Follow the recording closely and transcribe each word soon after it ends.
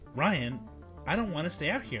Ryan, I don't want to stay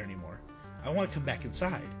out here anymore. I want to come back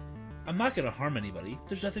inside. I'm not going to harm anybody.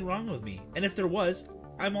 There's nothing wrong with me. And if there was,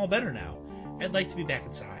 I'm all better now. I'd like to be back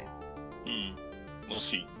inside. We'll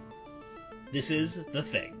see. This is The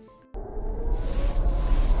Thing.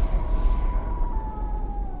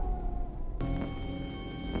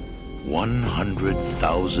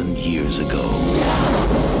 $100,000 years ago,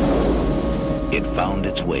 it found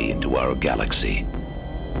its way into our galaxy.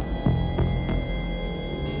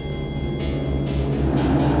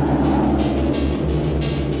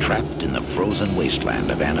 Trapped in the frozen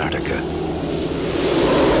wasteland of Antarctica,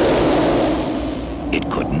 it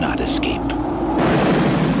could not escape.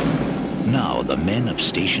 Now the men of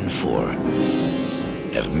Station 4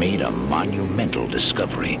 have made a monumental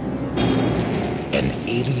discovery. An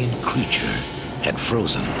alien creature had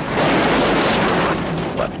frozen,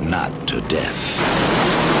 but not to death.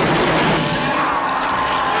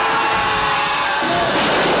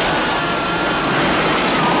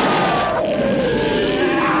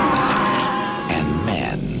 And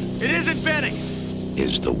man, it isn't Benny,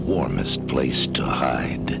 is the warmest place to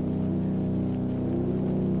hide.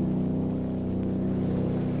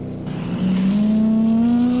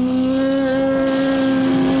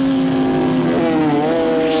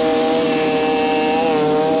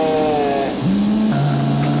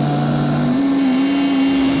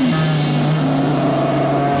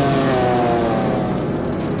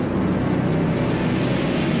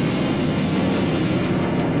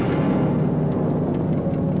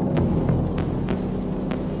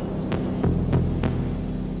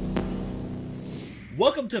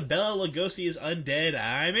 Welcome to Bela Lugosi's Undead.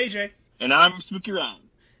 I'm AJ. And I'm Spooky Ryan.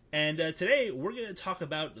 And today we're going to talk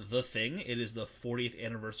about The Thing. It is the 40th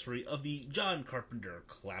anniversary of the John Carpenter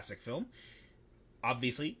classic film.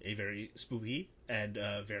 Obviously, a very spooky and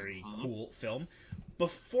very cool film.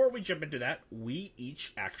 Before we jump into that, we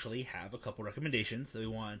each actually have a couple recommendations that we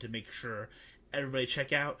wanted to make sure everybody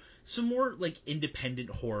check out. Some more like independent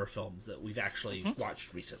horror films that we've actually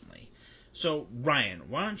watched recently. So, Ryan,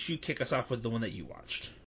 why don't you kick us off with the one that you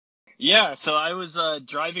watched? Yeah, so I was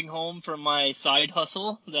driving home from my side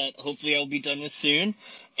hustle that hopefully I'll be done with soon,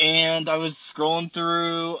 and I was scrolling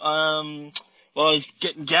through, while I was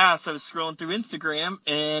getting gas, I was scrolling through Instagram,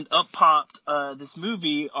 and up popped this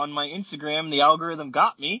movie on my Instagram. The algorithm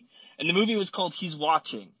got me, and the movie was called He's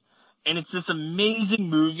Watching. And it's this amazing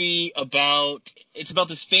movie about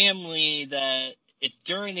this family that it's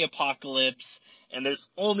during the apocalypse, and there's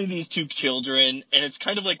only these two children, and it's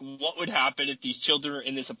kind of like what would happen if these children are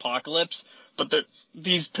in this apocalypse, but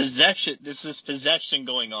there's this possession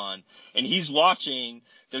going on, and he's watching.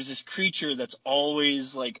 There's this creature that's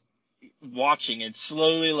always like watching and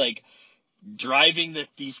slowly like driving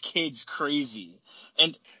these kids crazy.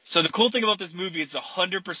 And so the cool thing about this movie, it's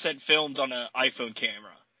 100% filmed on an iPhone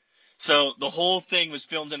camera. So the whole thing was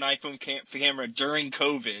filmed in an iPhone camera during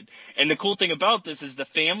COVID. And the cool thing about this is the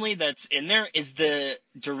family that's in there is the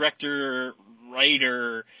director,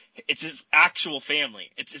 writer. It's his actual family.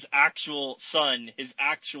 It's his actual son, his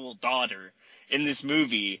actual daughter in this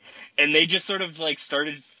movie. And they just sort of like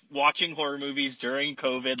started watching horror movies during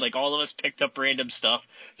COVID. Like all of us picked up random stuff.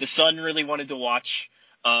 The son really wanted to watch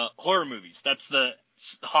horror movies. That's the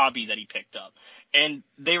hobby that he picked up. And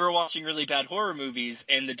they were watching really bad horror movies,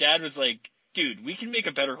 and the dad was like, dude, we can make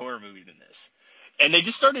a better horror movie than this. And they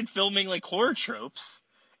just started filming, like, horror tropes,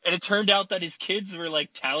 and it turned out that his kids were, like,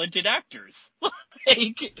 talented actors.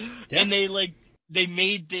 And they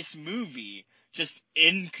made this movie just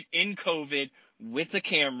in COVID with a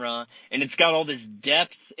camera, and it's got all this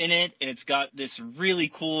depth in it, and it's got this really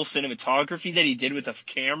cool cinematography that he did with a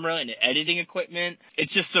camera and editing equipment.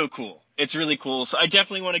 It's just so cool. It's really cool. So I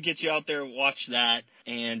definitely want to get you out there and watch that.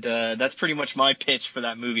 And that's pretty much my pitch for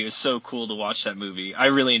that movie. It was so cool to watch that movie. I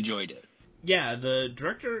really enjoyed it. Yeah, the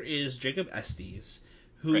director is Jacob Estes,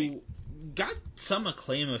 who got some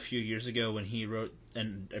acclaim a few years ago when he wrote,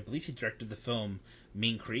 and I believe he directed the film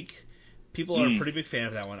Mean Creek. People are a pretty big fan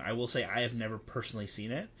of that one. I will say I have never personally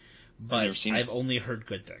seen it, but I've only heard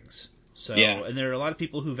good things. So, and there are a lot of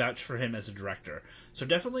people who vouch for him as a director. So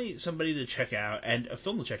definitely somebody to check out, and a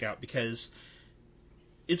film to check out, because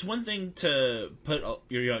it's one thing to put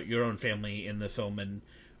your own family in the film and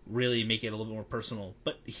really make it a little bit more personal,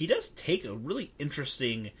 but he does take a really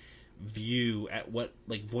interesting view at what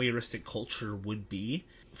like voyeuristic culture would be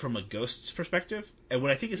from a ghost's perspective. And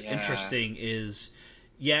what I think is interesting is,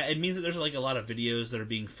 it means that there's like a lot of videos that are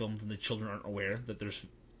being filmed and the children aren't aware that there's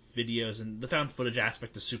videos, and the found footage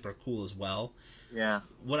aspect is super cool as well. Yeah.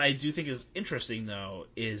 What I do think is interesting though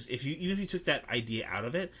is even if you took that idea out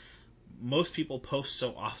of it, most people post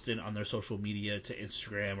so often on their social media to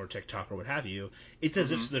Instagram or TikTok or what have you, it's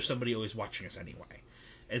as if there's somebody always watching us anyway.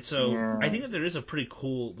 And so I think that there is a pretty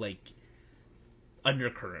cool, like,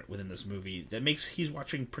 undercurrent within this movie that makes he's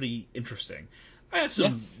watching pretty interesting. I have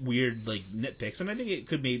some weird, like, nitpicks, and I think it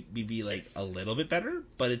could maybe be, like, a little bit better,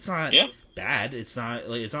 but it's not bad. It's not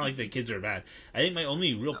like the kids are bad. I think my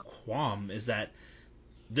only real qualm is that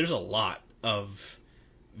there's a lot of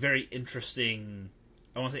very interesting,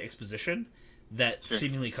 I want to say, exposition that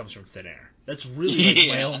seemingly comes from thin air. That's really, like,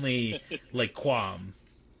 my only, like, qualm.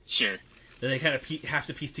 Sure. That they kind of have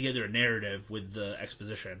to piece together a narrative with the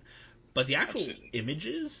exposition. But the actual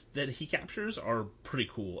images that he captures are pretty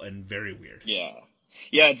cool and very weird. Yeah.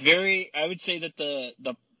 Yeah, it's very, I would say that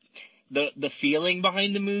the feeling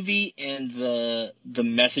behind the movie and the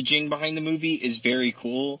messaging behind the movie is very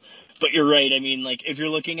cool. But you're right. I mean, like, if you're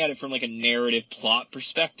looking at it from, like, a narrative plot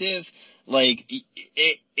perspective, like,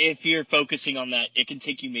 if you're focusing on that, it can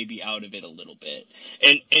take you maybe out of it a little bit.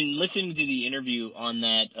 And listening to the interview on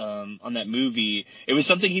that movie, it was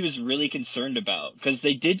something he was really concerned about, because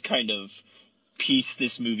they did kind of piece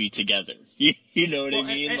this movie together. You know what I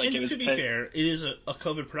mean? And it was, to be fair, it is a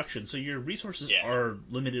COVID production, so your resources are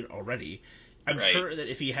limited already. I'm sure that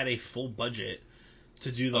if he had a full budget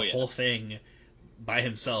to do the whole thing by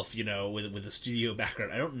himself, you know, with a studio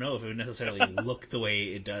background, I don't know if it would necessarily look the way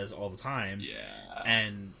it does all the time.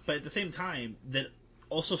 Yeah. But at the same time, that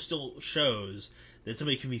also still shows that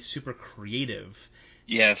somebody can be super creative.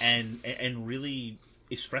 Yes. And really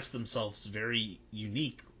express themselves very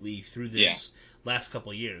uniquely through this last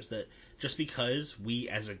couple of years. That just because we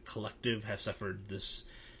as a collective have suffered this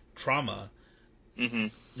trauma,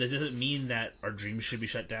 that doesn't mean that our dreams should be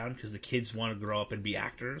shut down because the kids want to grow up and be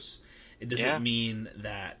actors. It doesn't mean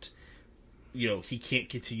that, you know, he can't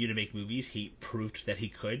continue to make movies. He proved that he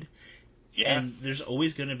could. Yeah. And there's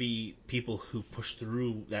always going to be people who push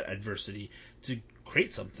through that adversity to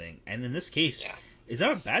create something. And in this case, it's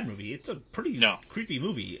not a bad movie. It's a pretty creepy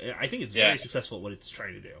movie. I think it's very successful at what it's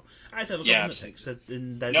trying to do. I just have a couple nitpicks,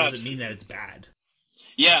 and that doesn't mean that it's bad.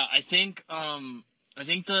 Yeah, I think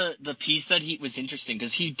the piece that he was interesting,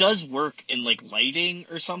 because he does work in, like, lighting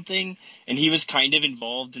or something, and he was kind of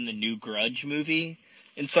involved in the new Grudge movie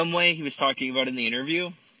in some way. He was talking about in the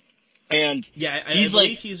interview, and I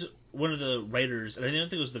believe he's one of the writers, and I don't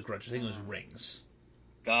think it was the Grudge. I think it was Rings.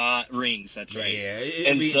 Rings, that's right.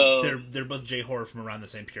 Yeah, so they're both J-horror from around the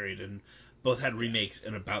same period, and both had remakes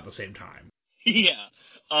in about the same time. Yeah.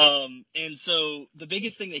 And so the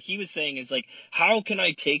biggest thing that he was saying is, like, how can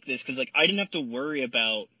I take this? Because, like, I didn't have to worry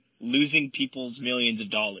about losing people's millions of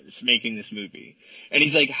dollars making this movie. And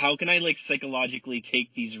he's like, how can I, like, psychologically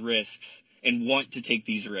take these risks and want to take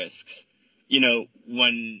these risks, you know,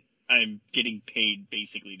 when I'm getting paid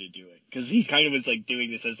basically to do it? Because he kind of was, like,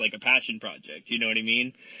 doing this as, like, a passion project, you know what I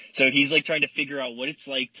mean? So he's, like, trying to figure out what it's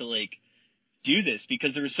like to, like, do this,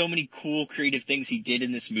 because there were so many cool creative things he did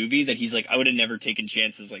in this movie that he's like, I would have never taken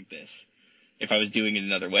chances like this if I was doing it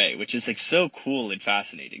another way, which is, like, so cool and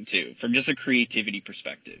fascinating too, from just a creativity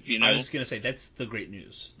perspective, you know? I was gonna say, that's the great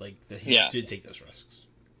news, like, that he did take those risks.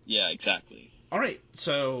 Yeah, exactly. All right,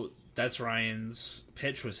 so that's Ryan's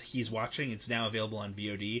pitch. Was he's watching. It's now available on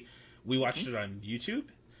VOD. We watched it on YouTube.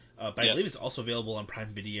 But I believe it's also available on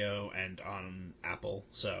Prime Video and on Apple,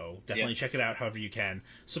 so definitely check it out however you can.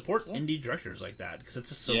 Support indie directors like that, because it's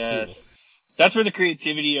just so cool. That's where the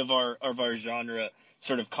creativity of our genre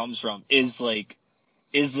sort of comes from, is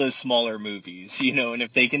those smaller movies, you know, and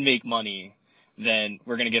if they can make money, then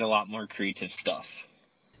we're going to get a lot more creative stuff.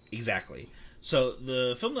 Exactly. So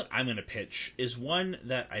the film that I'm going to pitch is one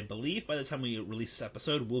that I believe by the time we release this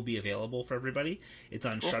episode will be available for everybody. It's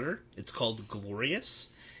on Shudder. It's called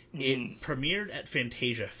Glorious. It premiered at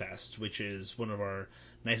Fantasia Fest, which is one of our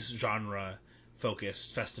nice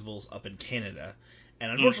genre-focused festivals up in Canada.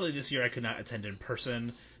 And unfortunately this year I could not attend in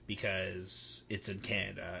person because it's in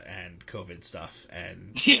Canada and COVID stuff.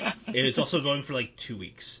 And it's also going for like 2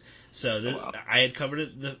 weeks. So I had covered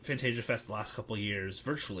it, the Fantasia Fest the last couple of years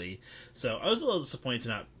virtually. So I was a little disappointed to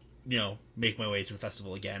not, you know, make my way to the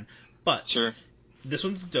festival again. But this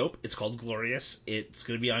one's dope. It's called Glorious. It's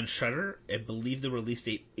going to be on Shudder. I believe the release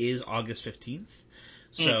date is August 15th.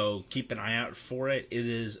 So keep an eye out for it. It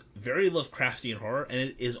is very Lovecraftian horror, and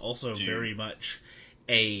it is also very much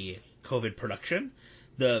a COVID production.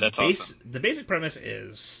 The basic premise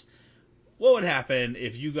is, what would happen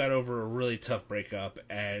if you got over a really tough breakup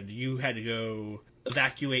and you had to go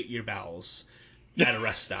evacuate your bowels at a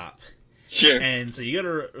rest stop? Sure. And so you got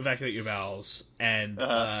to evacuate your bowels, and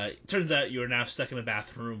turns out you are now stuck in a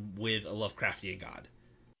bathroom with a Lovecraftian god.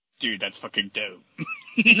 Dude, that's fucking dope.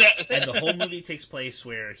 And the whole movie takes place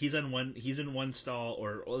where he's in one stall,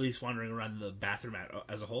 or at least wandering around the bathroom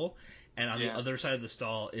as a whole, and on the other side of the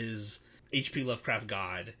stall is H.P. Lovecraft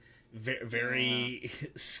God. Very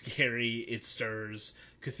scary. It stirs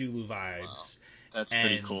Cthulhu vibes. Wow. That's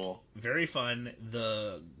pretty cool. Very fun.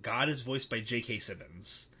 The God is voiced by J.K.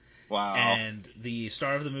 Simmons. Wow. And the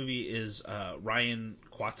star of the movie is Ryan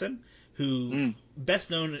Quatten, who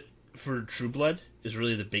best known for True Blood is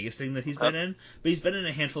really the biggest thing that he's been in. But he's been in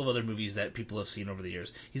a handful of other movies that people have seen over the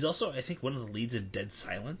years. He's also, I think, one of the leads in Dead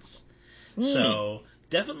Silence. So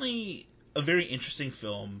definitely a very interesting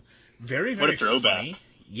film. Very, very what a throwback. Funny.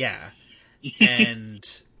 Yeah.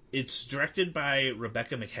 And it's directed by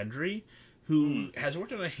Rebecca McHenry, who has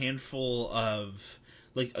worked on a handful of,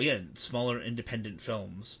 like, again, smaller independent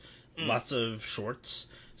films. Lots of shorts.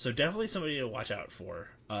 So definitely somebody to watch out for.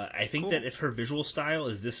 I think that if her visual style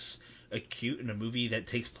is this acute in a movie that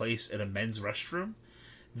takes place in a men's restroom,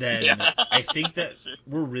 then I think that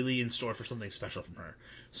we're really in store for something special from her.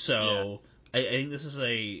 So I think this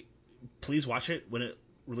is please watch it when it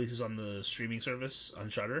releases on the streaming service on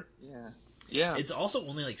Shudder. Yeah. It's also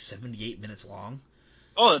only like 78 minutes long.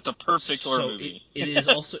 Oh, that's a perfect horror movie. It is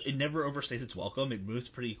also, it never overstays its welcome. It moves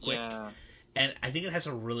pretty quick. Yeah. And I think it has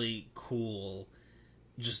a really cool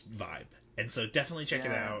just vibe. And so definitely check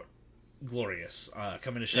it out. Glorious.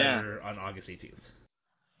 Coming to Shudder on August 18th.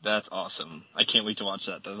 That's awesome. I can't wait to watch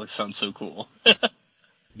that. That sounds so cool.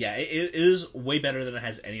 Yeah, it is way better than it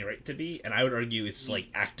has any right to be. And I would argue it's like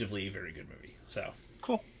actively a very good movie. So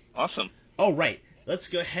cool. Awesome. All right. Let's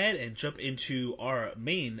go ahead and jump into our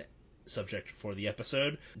main subject for the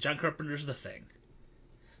episode. John Carpenter's The Thing.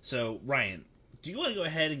 So, Ryan, do you want to go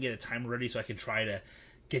ahead and get a timer ready so I can try to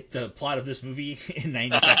get the plot of this movie in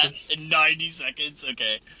 90 seconds? In 90 seconds?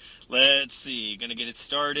 Okay. Let's see. Gonna get it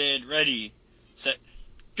started. Ready, set,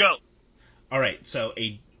 go. All right. So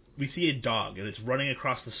we see a dog, and it's running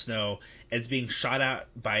across the snow, and it's being shot at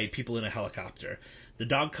by people in a helicopter. The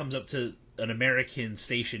dog comes up to an American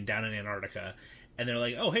station down in Antarctica, and they're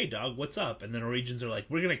like, "Oh, hey, dog, what's up?" And the Norwegians are like,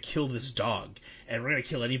 "We're going to kill this dog, and we're going to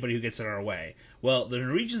kill anybody who gets in our way." Well, the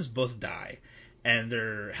Norwegians both die, and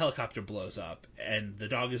their helicopter blows up, and the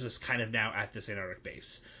dog is just kind of now at this Antarctic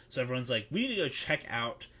base. So everyone's like, we need to go check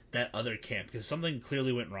out that other camp, because something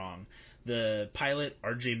clearly went wrong. The pilot,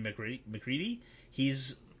 R.J. McCready,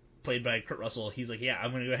 he's played by Kurt Russell, he's like, yeah,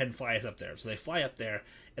 I'm going to go ahead and fly us up there. So they fly up there,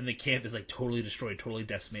 and the camp is like totally destroyed, totally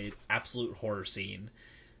decimated, absolute horror scene.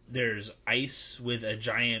 There's ice with a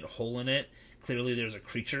giant hole in it. Clearly there's a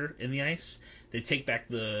creature in the ice. They take back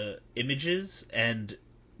the images and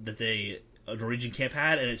that a Norwegian camp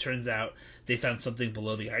had, and it turns out they found something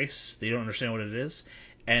below the ice. They don't understand what it is.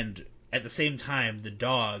 And at the same time, the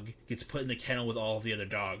dog gets put in the kennel with all of the other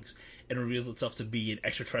dogs and reveals itself to be an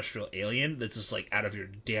extraterrestrial alien that's just like out of your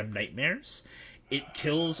damn nightmares. It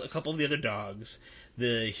kills a couple of the other dogs.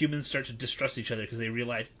 The humans start to distrust each other because they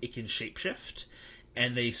realize it can shapeshift,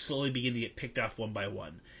 and they slowly begin to get picked off one by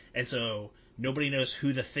one. And so nobody knows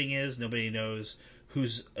who the thing is. Nobody knows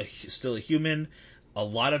who's still a human. A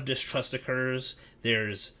lot of distrust occurs.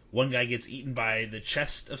 There's one guy gets eaten by the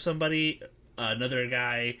chest of somebody. Another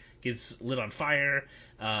guy gets lit on fire.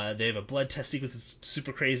 They have a blood test sequence that's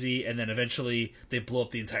super crazy, and then eventually they blow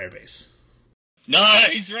up the entire base.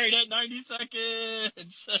 Nice, right at 90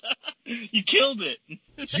 seconds. You killed it.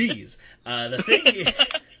 Jeez,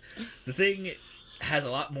 the thing has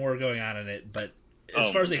a lot more going on in it, but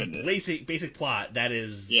as far as a basic plot, that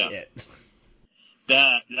is it.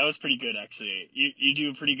 That was pretty good, actually. You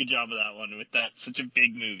do a pretty good job of that one with that such a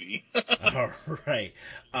big movie. All right.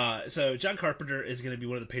 So John Carpenter is going to be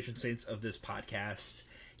one of the patron saints of this podcast.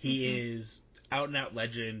 He is out and out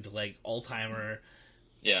legend, like all-timer.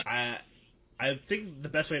 Yeah. I think the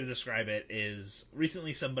best way to describe it is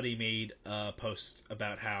recently somebody made a post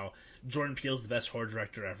about how Jordan Peele's the best horror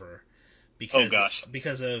director ever.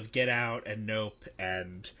 Because of Get Out and Nope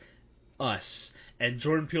and Us. And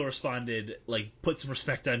Jordan Peele responded, like, put some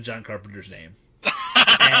respect on John Carpenter's name.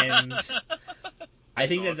 And I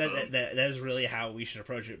think that is really how we should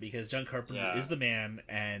approach it, because John Carpenter is the man,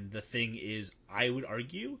 and The Thing is, I would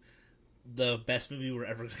argue, the best movie we're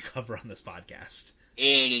ever going to cover on this podcast.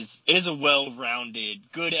 It is a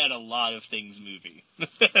well-rounded, good at a lot of things movie.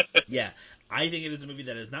 Yeah, I think it is a movie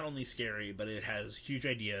that is not only scary, but it has huge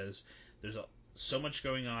ideas. There's so much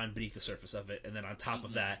going on beneath the surface of it, and then on top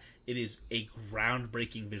of that, it is a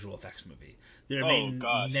groundbreaking visual effects movie. There may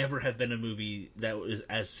never have been a movie that was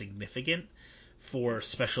as significant for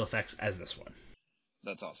special effects as this one.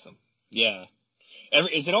 That's awesome. Yeah.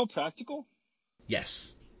 Is it all practical?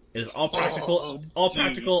 Yes. It is all practical,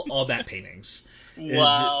 all matte paintings.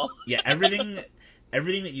 Wow. Everything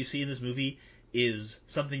everything that you see in this movie is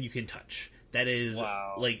something you can touch. That is,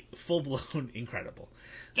 like, full-blown incredible.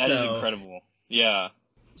 That is incredible. Yeah.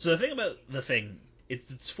 So the thing about The Thing,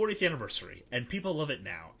 it's its 40th anniversary, and people love it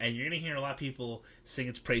now, and you're going to hear a lot of people sing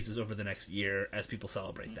its praises over the next year as people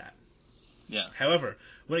celebrate that. Yeah. However,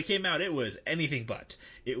 when it came out, it was anything but.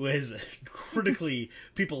 It was critically,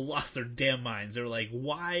 people lost their damn minds. They were like,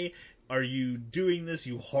 why are you doing this,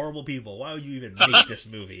 you horrible people? Why would you even make this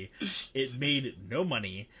movie? It made no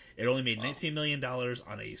money. It only made $19 million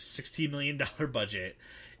on a $16 million budget.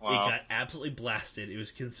 It got absolutely blasted. It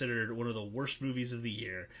was considered one of the worst movies of the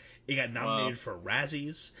year. It got nominated for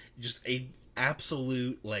Razzies. Just a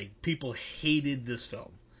absolute, like, people hated this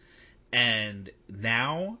film. And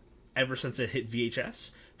now, ever since it hit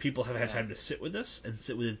VHS, people have had time to sit with this and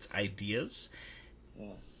sit with its ideas. Yeah.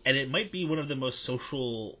 And it might be one of the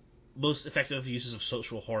most effective uses of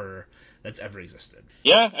social horror that's ever existed.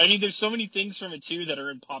 Yeah, I mean, there's so many things from it, too, that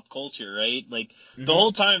are in pop culture, right? Like, the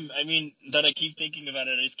whole time, I mean, that I keep thinking about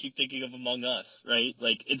it, I just keep thinking of Among Us, right?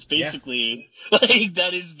 Like, it's basically, like,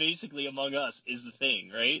 that is basically Among Us is the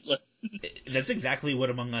thing, right? That's exactly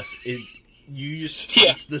what Among Us is.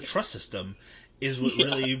 It's the trust system is what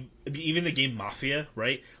really, even the game Mafia,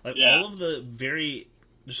 right? Like, all of the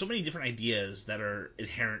there's so many different ideas that are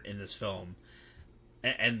inherent in this film.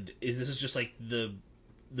 And this is just like the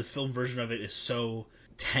film version of it is so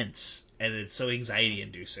tense and it's so anxiety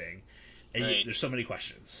inducing, and there's so many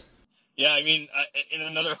questions. Yeah, I mean,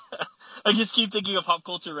 I just keep thinking of pop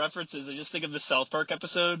culture references. I just think of the South Park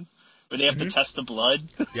episode where they have to test the blood.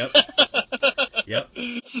 Yep. Yep.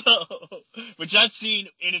 So, which that scene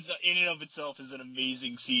in and of itself is an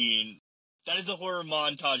amazing scene. That is a horror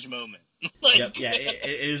montage moment. Yep. Yeah,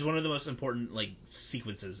 it is one of the most important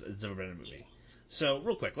sequences that's ever been in a movie. So,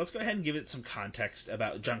 real quick, let's go ahead and give it some context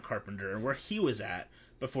about John Carpenter and where he was at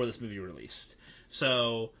before this movie released.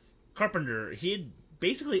 So, Carpenter, he had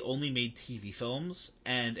basically only made TV films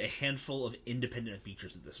and a handful of independent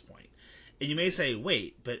features at this point. And you may say,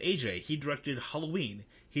 wait, but AJ, he directed Halloween,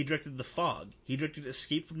 he directed The Fog, he directed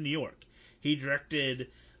Escape from New York, he directed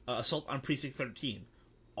Assault on Precinct 13.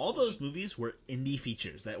 All those movies were indie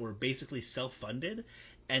features that were basically self-funded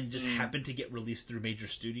and just happened to get released through major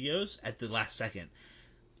studios at the last second.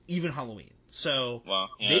 Even Halloween. So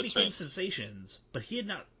they became sensations, but he had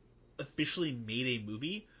not officially made a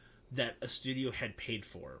movie that a studio had paid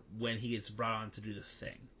for when he gets brought on to do The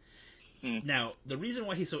Thing. Now, the reason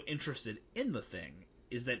why he's so interested in The Thing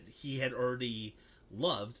is that he had already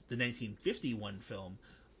loved the 1951 film,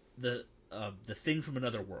 The Thing from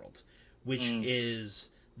Another World, which is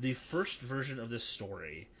the first version of this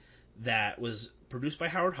story that was produced by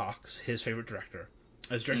Howard Hawks, his favorite director.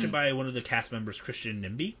 It was directed by one of the cast members, Christian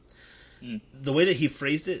Nimby. The way that he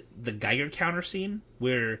phrased it, the Geiger counter scene,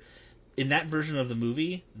 where in that version of the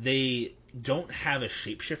movie, they don't have a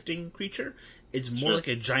shape-shifting creature. It's more like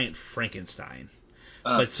a giant Frankenstein.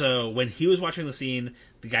 But so when he was watching the scene,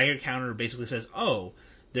 the Geiger counter basically says, oh,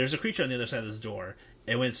 there's a creature on the other side of this door.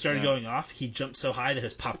 And when it started going off, he jumped so high that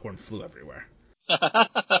his popcorn flew everywhere.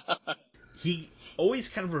 He always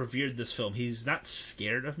kind of revered this film. He's not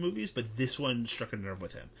scared of movies, but this one struck a nerve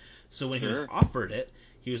with him. So when he was offered it,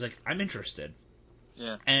 he was like, I'm interested.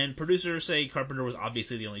 Yeah. And producers say Carpenter was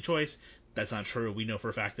obviously the only choice. That's not true. We know for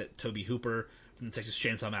a fact that Tobe Hooper from the Texas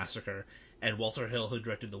Chainsaw Massacre and Walter Hill, who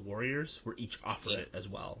directed The Warriors, were each offered it as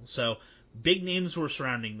well. So big names were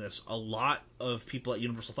surrounding this. A lot of people at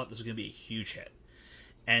Universal thought this was going to be a huge hit.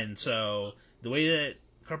 And so the way that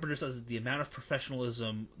Carpenter says that the amount of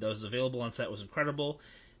professionalism that was available on set was incredible,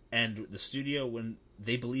 and the studio, when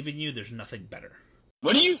they believe in you, there's nothing better.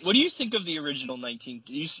 What do you think of the original 19?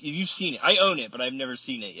 You've seen it. I own it, but I've never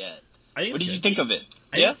seen it yet. What did you think of it?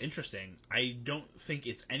 I think it's interesting. I don't think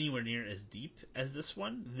it's anywhere near as deep as this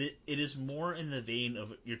one. It is more in the vein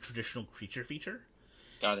of your traditional creature feature.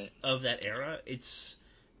 Got it. Of that era.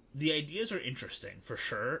 The ideas are interesting, for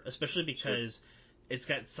sure, especially because it's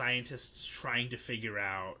got scientists trying to figure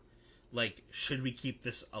out, should we keep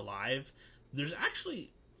this alive? There's actually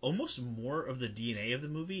almost more of the DNA of the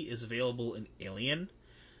movie is available in Alien.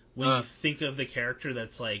 When you think of the character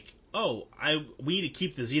that's like, we need to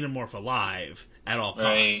keep the xenomorph alive at all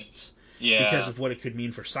costs. Yeah. Because of what it could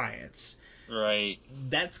mean for science. Right.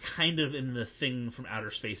 That's kind of in the Thing from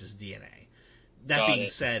Outer Space's DNA. That being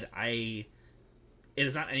said, it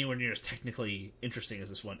is not anywhere near as technically interesting as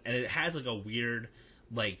this one. And it has a weird,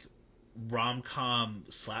 rom-com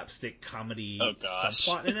slapstick comedy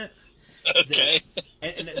subplot in it. Okay.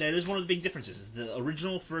 And that is one of the big differences. The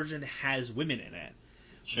original version has women in it.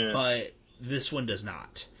 Sure. But this one does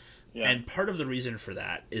not. Yeah. And part of the reason for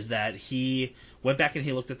that is that he went back and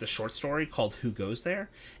he looked at the short story called Who Goes There?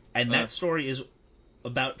 And that story is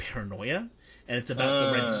about paranoia, and it's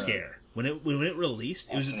about the Red Scare. When it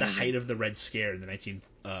released, it was at the height of the Red Scare in the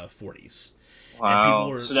 1940s. Wow. And people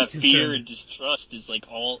were so that concerned. fear and distrust is like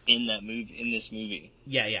all in that movie, in this movie.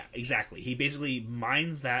 Yeah, exactly. He basically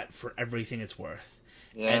mines that for everything it's worth.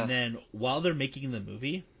 Yeah. And then while they're making the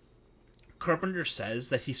movie, Carpenter says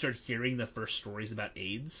that he started hearing the first stories about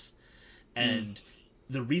AIDS, and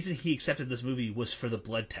the reason he accepted this movie was for the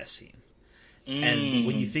blood test scene. And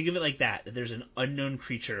when you think of it like that there's an unknown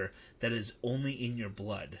creature that is only in your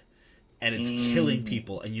blood, and it's killing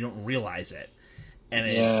people, and you don't realize it, and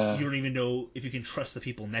you don't even know if you can trust the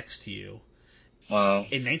people next to you. Wow.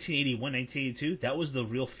 In 1981, 1982, that was the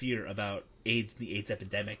real fear about AIDS, the AIDS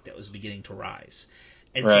epidemic that was beginning to rise.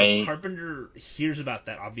 And so Carpenter hears about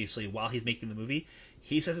that, obviously, while he's making the movie.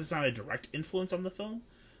 He says it's not a direct influence on the film,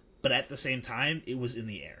 but at the same time, it was in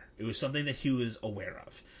the air. It was something that he was aware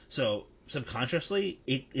of. So, subconsciously,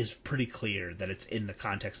 it is pretty clear that it's in the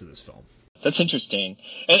context of this film. That's interesting.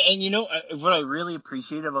 And you know, what I really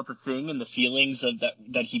appreciate about The Thing and the feelings of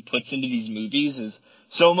that he puts into these movies is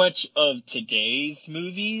so much of today's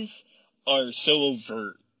movies are so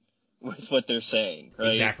overt with what they're saying, right?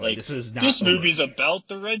 Exactly. Like, this movie's about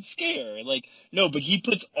the Red Scare. Like, no, but he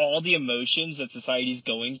puts all the emotions that society's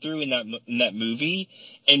going through in that movie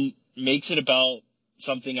and makes it about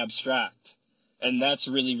something abstract. And that's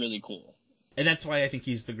really, really cool. And that's why I think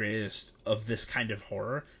he's the greatest of this kind of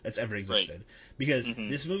horror that's ever existed. Right. Because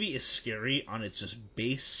this movie is scary on its just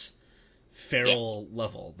base, feral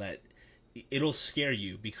level, that it'll scare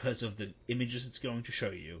you because of the images it's going to show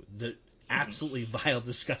you, the absolutely vile,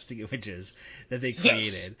 disgusting images that they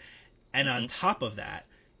created. Yes. And on top of that,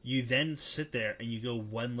 you then sit there and you go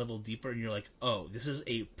one level deeper and you're like, oh, this is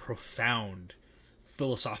a profound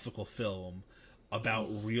philosophical film about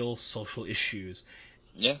real social issues.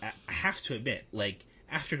 Yeah. I have to admit, like,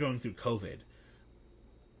 after going through COVID,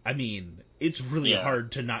 I mean, it's really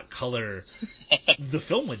hard to not color the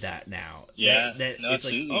film with that now. Yeah. It's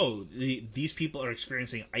absolutely. Like, oh, these people are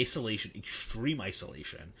experiencing isolation, extreme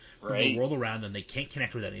isolation from the world around them. They can't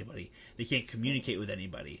connect with anybody. They can't communicate with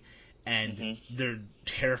anybody. And they're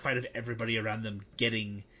terrified of everybody around them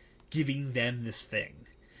giving them this thing.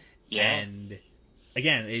 Yeah. And,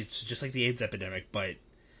 again, it's just like the AIDS epidemic, but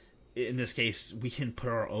in this case, we can put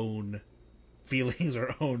our own feelings,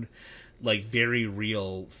 our own, like, very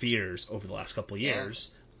real fears over the last couple of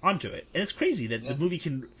years onto it. And it's crazy that the movie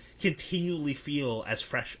can continually feel as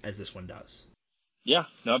fresh as this one does. Yeah,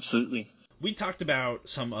 no, absolutely. We talked about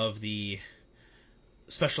some of the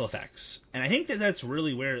special effects, and I think that that's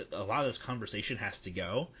really where a lot of this conversation has to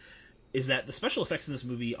go, is that the special effects in this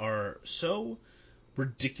movie are so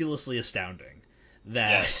ridiculously astounding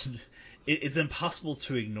that it's impossible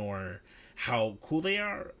to ignore how cool they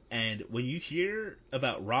are. And when you hear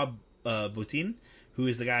about Rob Bottin, who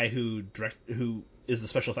is the guy who is the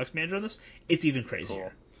special effects manager on this, it's even crazier.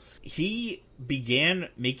 Cool. He began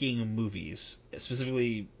making movies,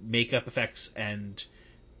 specifically makeup effects and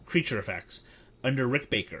creature effects, under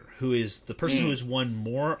Rick Baker, who is the person who has won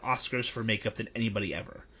more Oscars for makeup than anybody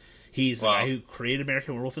ever. He's the guy who created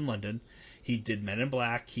American Werewolf in London. He did Men in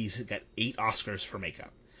Black. He's got 8 Oscars for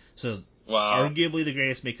makeup. So, arguably the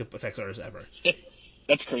greatest makeup effects artist ever.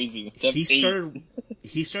 That's crazy.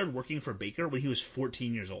 He started working for Baker when he was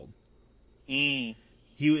 14 years old. He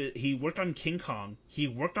worked on King Kong. He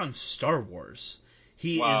worked on Star Wars.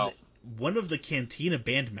 He is one of the Cantina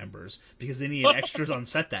band members because they needed extras on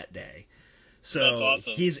set that day. So that's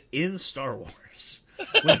awesome. He's in Star Wars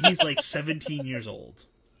when he's like 17 years old.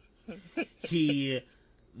 He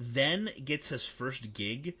then gets his first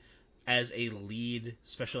gig as a lead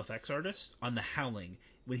special effects artist on The Howling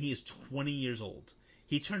when he is 20 years old.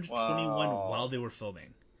 He turned 21 while they were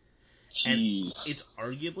filming. Jeez. And it's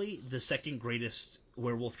arguably the second greatest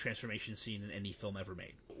werewolf transformation scene in any film ever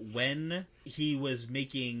made. When he was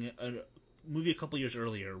making a movie a couple years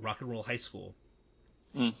earlier, Rock and Roll High School,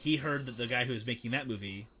 he heard that the guy who was making that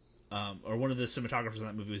movie, or one of the cinematographers on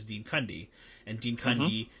that movie, was Dean Cundy. And Dean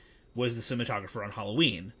Cundy was the cinematographer on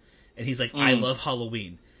Halloween. And he's like, I love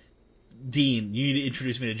Halloween. Dean, you need to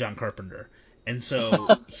introduce me to John Carpenter. And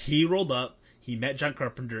so he rolled up, he met John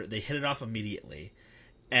Carpenter, they hit it off immediately.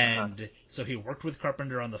 And so he worked with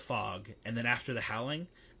Carpenter on The Fog, and then after The Howling,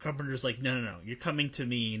 Carpenter's like, no, you're coming to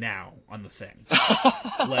me now on The Thing.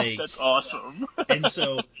 Like, that's awesome. And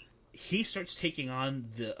so he starts taking on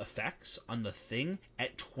the effects on The Thing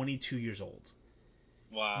at 22 years old.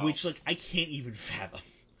 Wow. Which, like, I can't even fathom.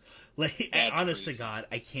 Like, honest to God,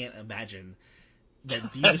 I can't imagine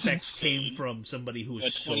that these That's effects insane. came from somebody who was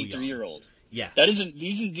A so young. 23-year-old. Yeah. That isn't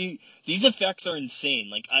these effects are insane.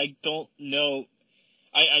 Like I don't know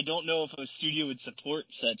if a studio would support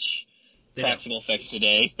such practical effects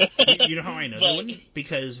today. You know how I know they wouldn't?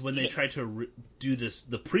 Because when they tried to do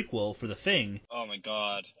the prequel for The Thing, oh my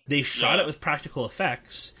god, they shot it with practical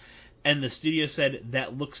effects, and the studio said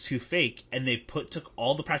that looks too fake, and they took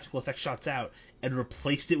all the practical effects shots out and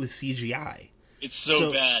replaced it with CGI. It's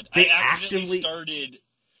so bad. They I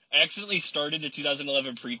accidentally started the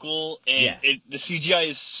 2011 prequel, and the CGI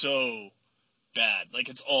is so bad. Like,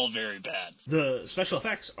 it's all very bad. The special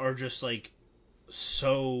effects are just, like,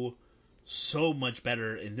 so much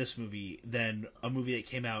better in this movie than a movie that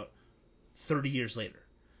came out 30 years later.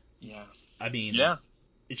 Yeah. I mean,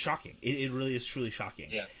 it's shocking. It really is truly shocking.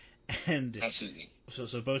 Yeah. And absolutely. So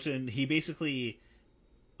Botan, he basically,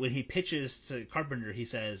 when he pitches to Carpenter, he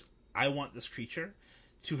says, I want this creature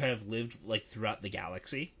to have lived, like, throughout the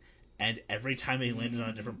galaxy, and every time he landed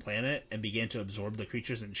on a different planet and began to absorb the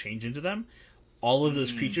creatures and change into them, all of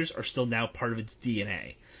those creatures are still now part of its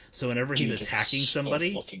DNA. So whenever he's attacking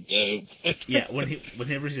somebody, fucking dope.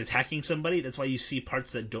 whenever he's attacking somebody, that's why you see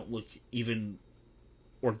parts that don't look even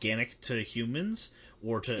organic to humans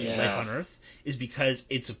or to life on Earth, is because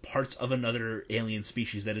it's parts of another alien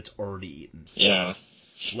species that it's already eaten. Yeah.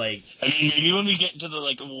 Like, I mean, maybe when we get into the,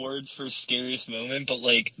 like, awards for scariest moment, but,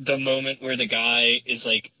 like, the moment where the guy is,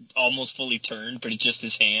 like, almost fully turned, but it's just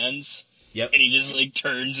his hands. Yep. And he just, like,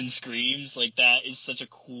 turns and screams. Like, that is such a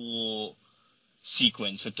cool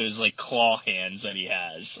sequence with those, like, claw hands that he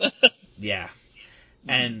has. Yeah.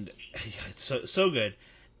 And it's so good.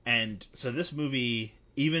 And so this movie,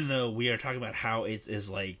 even though we are talking about how it is,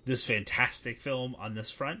 like, this fantastic film on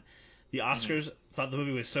this front, the Oscars thought the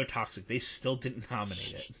movie was so toxic, they still didn't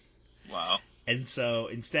nominate it. Wow. And so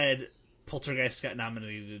instead, Poltergeist got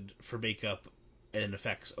nominated for makeup and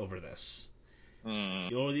effects over this.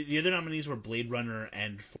 The other nominees were Blade Runner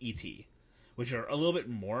and E.T., which are a little bit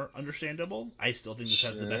more understandable. I still think this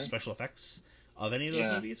has the best special effects of any of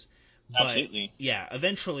those movies. But, absolutely. Yeah,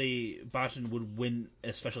 eventually, Botan would win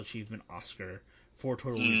a Special Achievement Oscar for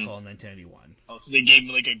Total Recall in 1991. Oh, so they gave him,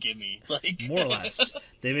 like, a gimme. Like... More or less.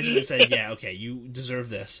 They basically said, yeah, okay, you deserve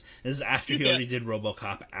this. This is after he already did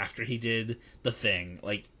RoboCop, after he did The Thing.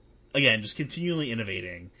 Like, again, just continually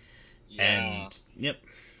innovating. Yeah. And, yep.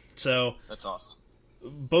 So... That's awesome.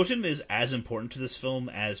 Botan is as important to this film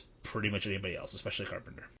as pretty much anybody else, especially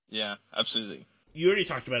Carpenter. Yeah, absolutely. You already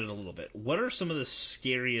talked about it a little bit. What are some of the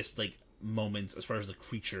scariest, like, moments as far as the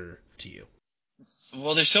creature to you?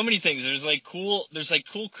 Well, there's so many things. There's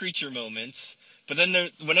cool creature moments, but then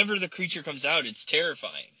whenever the creature comes out, it's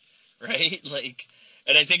terrifying, right? Like,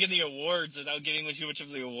 and I think in the awards, without giving too much of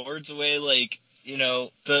the awards away, like, you know,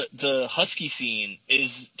 the husky scene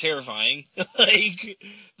is terrifying. Like,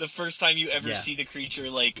 the first time you ever see the creature,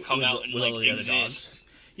 like, come out and, like, exist.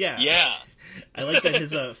 Yeah. Yeah. I like that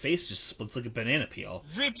his face just splits like a banana peel.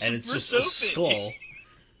 And it's just a skull.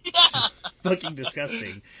 Yeah. Fucking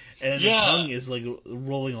disgusting. And the tongue is, like,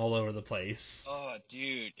 rolling all over the place. Oh,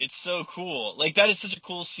 dude. It's so cool. Like, that is such a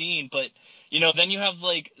cool scene, but, you know, then you have,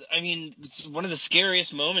 like, I mean, one of the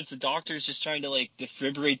scariest moments, the doctor's just trying to, like,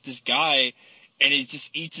 defibrillate this guy, and he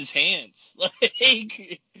just eats his hands.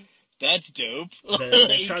 Like, that's dope.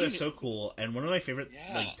 The shot is so cool, and one of my favorite,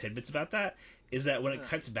 like, tidbits about that is that when it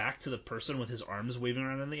cuts back to the person with his arms waving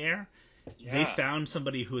around in the air, they found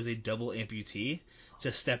somebody who is a double amputee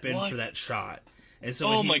to step in for that shot. And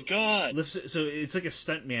so my god! So it's like a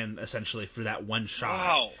stuntman essentially for that one shot.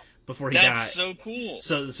 Wow. Before he died. That's so cool.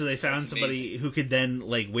 So they found somebody who could then,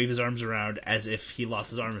 like, wave his arms around as if he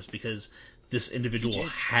lost his arms because this individual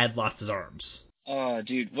had lost his arms. Oh,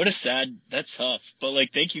 dude, that's tough. But,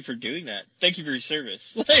 like, thank you for doing that. Thank you for your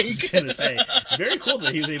service. Like... I was gonna say, very cool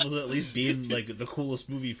that he was able to at least be in, like, the coolest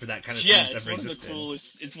movie for that kind of scene that's ever existed.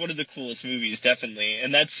 It's one of the coolest movies, definitely.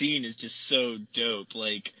 And that scene is just so dope.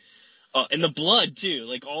 Like, and the blood, too.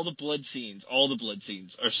 Like, all the blood scenes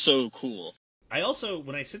are so cool. I also,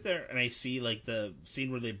 when I sit there and I see, like, the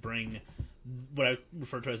scene where they bring what I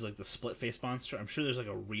refer to as, like, the split face monster, I'm sure there's, like,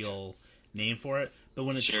 a real name for it, but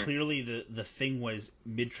when it's clearly the thing was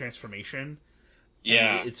mid-transformation,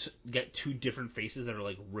 and it's got two different faces that are,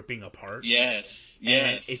 like, ripping apart. Yes.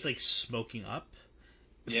 And it's, like, smoking up.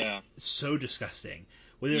 Yeah. It's so disgusting.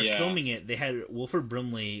 When they were filming it, they had Wilford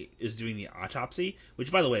Brimley is doing the autopsy,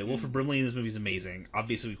 which, by the way, Wilford Brimley in this movie is amazing.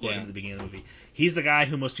 Obviously, we quoted him at the beginning of the movie. He's the guy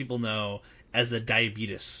who most people know as the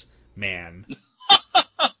diabetes man.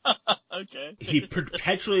 Okay. He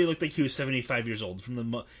perpetually looked like he was 75 years old.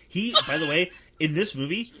 By the way, in this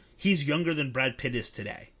movie, he's younger than Brad Pitt is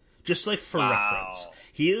today. Just like for reference.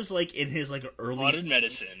 He is like in his like early modern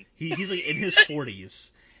medicine. He's like in his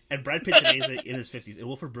 40s, and Brad Pitt today is like in his 50s. And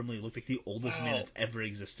Wilford Brimley looked like the oldest man that's ever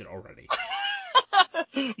existed already.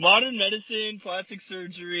 Modern medicine, plastic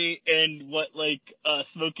surgery, and what ending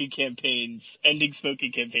smoking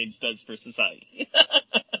campaigns does for society.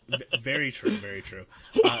 Very true, very true.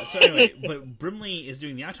 So anyway, but Brimley is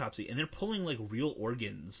doing the autopsy, and they're pulling like real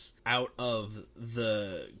organs out of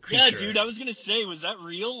the creature. Yeah, dude, I was gonna say, was that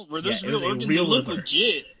real? Were those real organs? Real they look liver.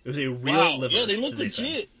 legit. It was a real liver. Yeah, they look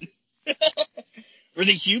legit. Were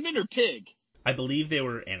they human or pig? I believe they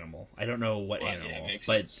were animal. I don't know what animal,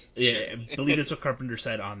 but I believe that's what Carpenter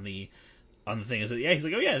said on the thing. Is that he's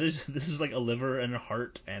like, oh yeah, this is like a liver and a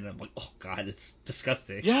heart, and I'm like, oh god, it's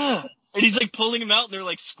disgusting. Yeah, and he's like pulling them out, and they're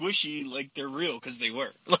like squishy, like they're real because they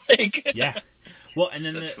were. Like yeah, well, and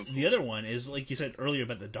then so cool. The other one is like you said earlier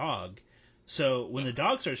about the dog. So when the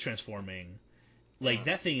dog starts transforming, like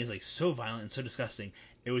that thing is like so violent and so disgusting.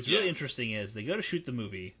 It was really interesting is they go to shoot the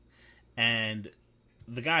movie, and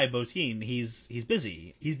the guy Bottin, he's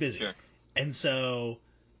busy. Sure. And so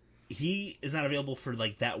he is not available for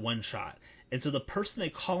like that one shot. And so the person they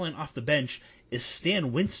call in off the bench is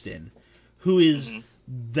Stan Winston, who is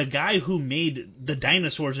the guy who made the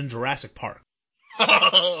dinosaurs in Jurassic Park.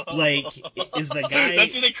 Like, is the guy...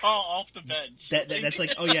 That's who they call off the bench. That's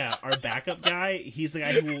like, oh yeah, our backup guy, he's the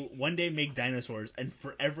guy who will one day make dinosaurs and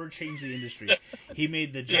forever change the industry. He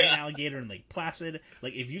made the giant alligator in Lake Placid.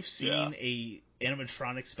 Like, if you've seen a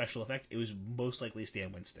animatronic special effect, it was most likely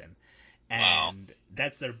Stan Winston. And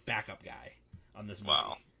that's their backup guy on this movie.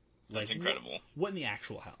 Wow. That's like, incredible. What in the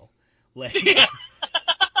actual hell? Like,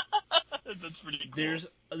 that's pretty cool. There's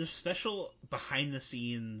a special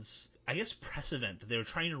behind-the-scenes, I guess, press event that they were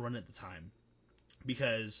trying to run at the time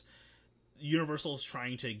because Universal's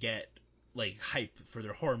trying to get like hype for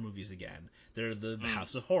their horror movies again. They're the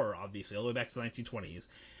House of Horror, obviously, all the way back to the 1920s.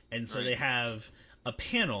 And so they have a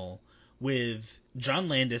panel with John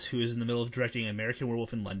Landis, who is in the middle of directing American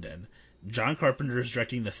Werewolf in London. John Carpenter is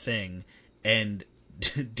directing The Thing, and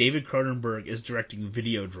David Cronenberg is directing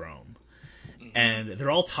Videodrome. And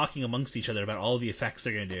they're all talking amongst each other about all of the effects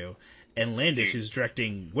they're going to do. And Landis, who's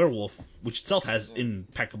directing Werewolf, which itself has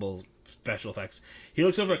impeccable special effects, he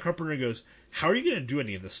looks over at Carpenter and goes, how are you going to do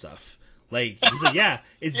any of this stuff? Like, he's like, yeah,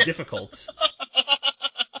 it's difficult.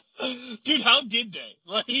 Dude, how did they?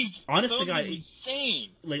 Like, honest to God,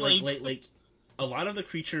 insane. Like, a lot of the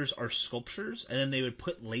creatures are sculptures, and then they would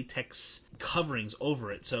put latex coverings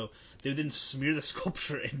over it. So they would then smear the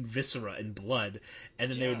sculpture in viscera and blood, and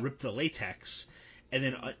then they would rip the latex, and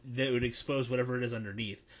then they would expose whatever it is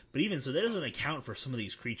underneath. But even so, that doesn't account for some of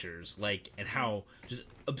these creatures, like, and how just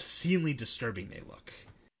obscenely disturbing they look.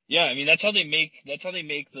 Yeah, I mean that's how they make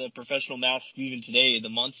the professional masks even today, the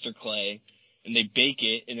monster clay. And they bake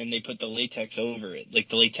it, and then they put the latex over it, like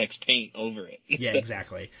the latex paint over it. Yeah,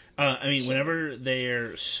 exactly. I mean, whenever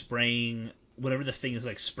they're spraying, whenever the thing is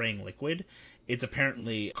like spraying liquid, it's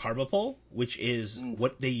apparently carbapol, which is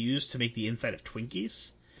what they use to make the inside of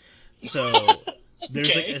Twinkies. So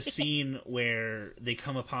there's like a scene where they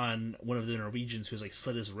come upon one of the Norwegians who's like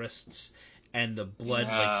slit his wrists, and the blood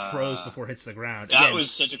like froze before it hits the ground. That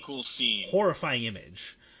was such a cool scene. Horrifying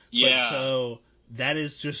image. Yeah. But so that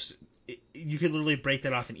is just... You could literally break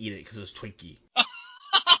that off and eat it because it was Twinkie.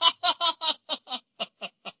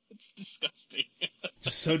 It's disgusting.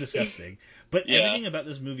 Just so disgusting. But everything about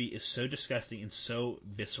this movie is so disgusting and so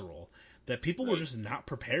visceral that people were just not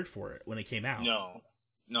prepared for it when it came out.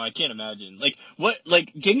 No, I can't imagine.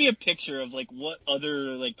 Give me a picture of, what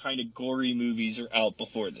other, kind of gory movies are out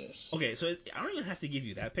before this. Okay, so I don't even have to give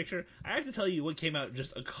you that picture. I have to tell you what came out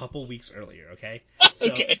just a couple weeks earlier, okay?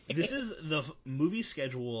 So okay. This is the movie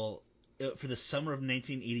schedule for the summer of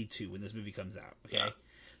 1982 when this movie comes out, okay? Yeah.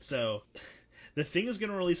 So, The Thing is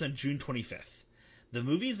going to release on June 25th. The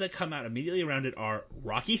movies that come out immediately around it are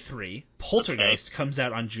Rocky III, Poltergeist comes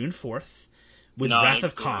out on June 4th, with Wrath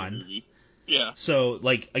of Khan. Movie. Yeah. So,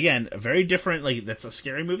 again, a very different, that's a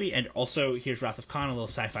scary movie, and also here's Wrath of Khan, a little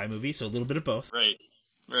sci-fi movie, so a little bit of both.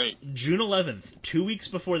 Right. June 11th, 2 weeks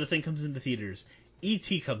before The Thing comes into theaters,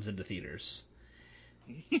 E.T. comes into theaters.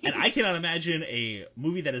 And I cannot imagine a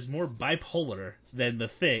movie that is more bipolar than The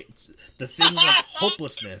Thing. The Thing's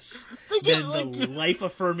hopelessness than the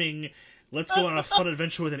life-affirming, let's go on a fun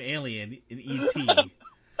adventure with an alien in E.T.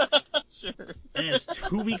 Sure. And it's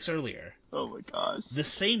 2 weeks earlier. Oh my gosh. The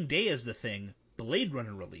same day as The Thing, Blade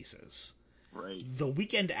Runner releases. Right. The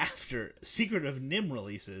weekend after, Secret of NIMH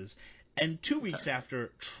releases. And 2 weeks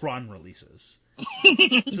after, Tron releases.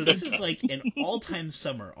 So this is an all-time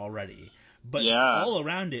summer already But all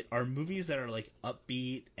around it are movies that are like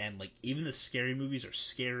upbeat, and like even the scary movies are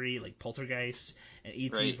scary, like Poltergeist, and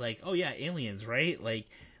E.T.'s like, oh yeah, aliens, right? Like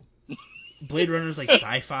Blade Runner's like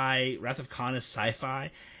sci-fi, Wrath of Khan is sci-fi,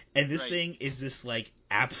 and this thing is this like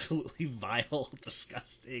absolutely vile,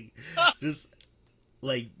 disgusting, just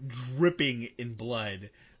like dripping in blood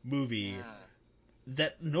movie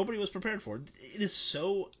that nobody was prepared for. It is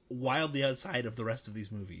so wildly outside of the rest of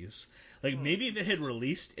these movies. Like, maybe if it had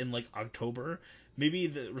released in like October, maybe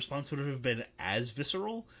the response would have been as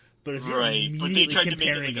visceral. But if you're immediately but they tried to make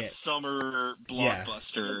it like a summer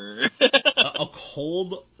blockbuster, a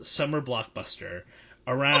cold summer blockbuster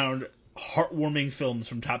around heartwarming films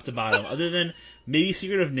from top to bottom, other than maybe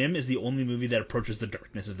Secret of Nim is the only movie that approaches the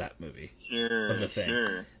darkness of that movie. Sure, of The Thing.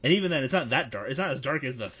 sure. And even then, it's not that dark. It's not as dark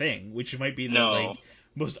as The Thing, which might be the like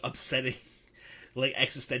most upsetting, like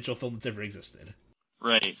existential film that's ever existed.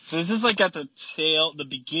 Right. So this is like at the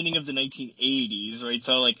beginning of the 1980s, right?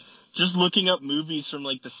 So like just looking up movies from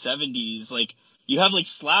like the 70s, like you have like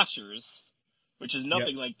slashers, which is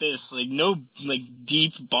nothing like this. Like no like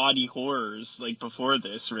deep body horrors like before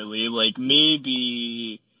this really. Like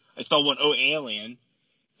maybe I saw one, Alien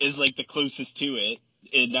is like the closest to it.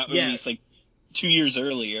 And that movie's like 2 years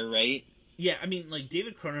earlier, right? Yeah, I mean, like,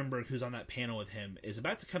 David Cronenberg, who's on that panel with him, is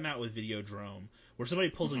about to come out with Videodrome, where somebody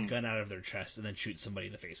pulls a gun out of their chest and then shoots somebody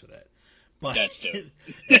in the face with it. But that's dope.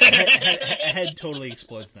 head totally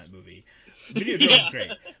explodes in that movie. Videodrome is great.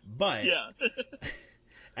 But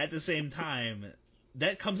at the same time,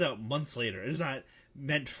 that comes out months later. It is not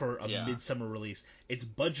meant for a midsummer release. It's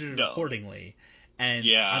budgeted accordingly. And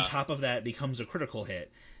on top of that, it becomes a critical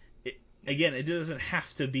hit. Again, it doesn't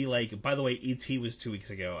have to be like, by the way, E.T. was 2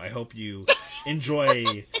 weeks ago. I hope you enjoy...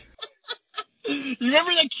 You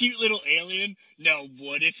remember that cute little alien? Now,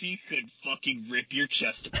 what if he could fucking rip your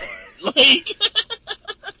chest apart? Like...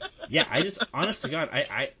 Yeah, I just, honest to God,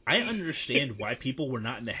 I understand why people were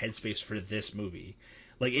not in the headspace for this movie.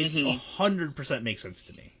 Like, it 100% makes sense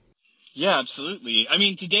to me. Yeah, absolutely. I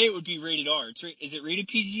mean, today it would be rated R. Is it rated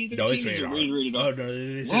PG-13? No, it's rated R. Rated R? Oh,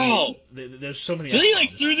 no. Wow. There's so many. So they, like,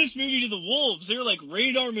 threw this movie to the wolves. They were like,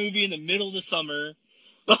 rated R movie in the middle of the summer.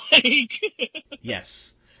 Like...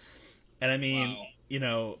 Yes. And I mean, you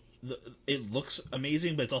know, it looks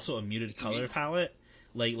amazing, but it's also a muted color palette.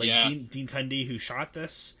 Like Dean Cundy, who shot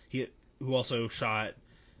this, who also shot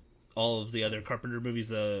all of the other Carpenter movies,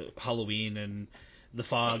 the Halloween and The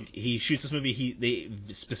Fog. He shoots this movie.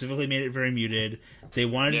 They specifically made it very muted. They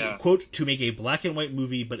wanted, quote, to make a black and white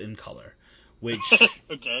movie, but in color, which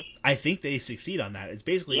I think they succeed on that. It's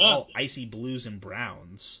basically all icy blues and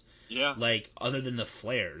browns. Yeah. Like, other than the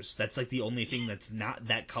flares. That's like the only thing that's not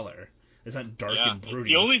that color. It's not dark and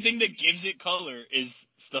broody. The only thing that gives it color is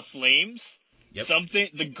the flames. Yep. Something,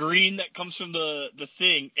 the green that comes from the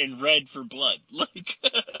thing, and red for blood. Like,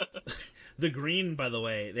 the green, by the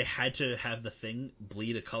way, they had to have the thing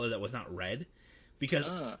bleed a color that was not red, because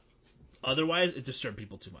otherwise it disturbed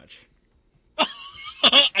people too much.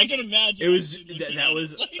 I can imagine. It was that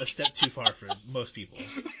was a step too far for most people.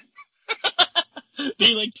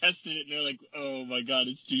 They like tested it and they're like, "Oh my god,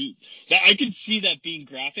 it's too." I could see that being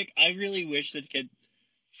graphic. I really wish that could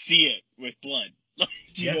see it with blood. Like,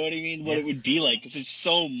 do you know what I mean? What it would be like, because there's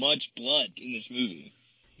so much blood in this movie.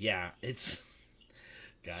 Yeah, it's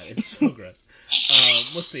so gross.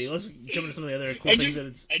 Let's see. Let's jump into some of the other cool things that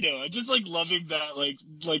it's. I know. I'm just like loving that.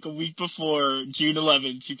 Like a week before June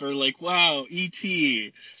 11th, people are like, "Wow,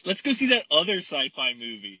 E.T. Let's go see that other sci-fi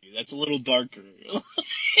movie that's a little darker."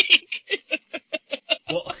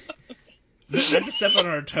 Well, not to step on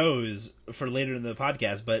our toes for later in the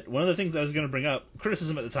podcast, but one of the things I was going to bring up,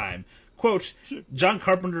 criticism at the time, quote, John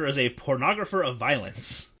Carpenter is a pornographer of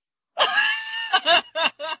violence.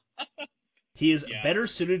 He is better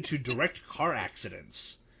suited to direct car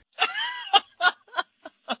accidents.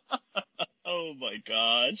 Oh my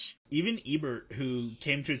gosh. Even Ebert, who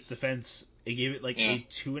came to its defense and gave it like a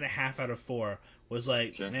 2.5 out of 4, was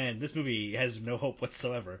like, man, this movie has no hope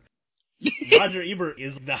whatsoever. Roger Ebert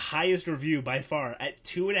is the highest review by far at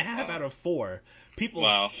 2.5 out of 4.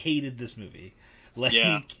 People hated this movie. Like,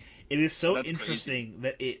 it is so interesting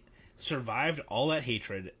that it survived all that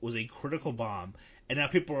hatred, was a critical bomb, and now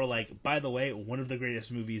people are like, by the way, one of the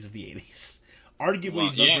greatest movies of the 80s.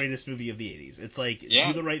 Arguably the greatest movie of the 80s. It's like,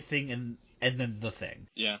 Do the Right Thing and then The Thing.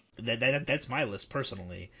 Yeah. That's my list,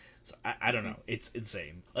 personally. So I don't know. It's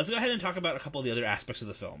insane. Let's go ahead and talk about a couple of the other aspects of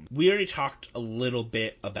the film. We already talked a little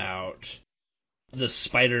bit about the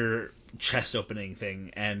spider chest opening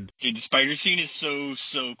thing. And dude, the spider scene is so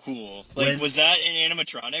cool. Like, was that an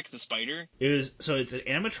animatronic, the spider? It's an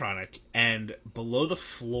animatronic, and below the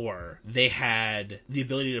floor they had the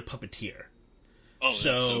ability to puppeteer. Oh, that's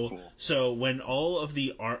so cool. So when all of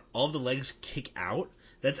the legs kick out,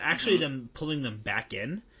 that's actually them pulling them back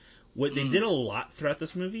in. What they did a lot throughout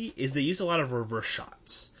this movie is they used a lot of reverse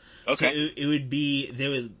shots. Okay. So it would be, they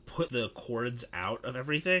would put the cords out of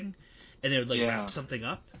everything, and they would wrap something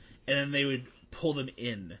up, and then they would pull them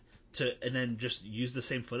in and then just use the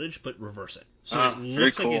same footage but reverse it. So it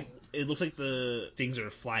looks cool. like it looks like the things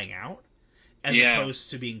are flying out as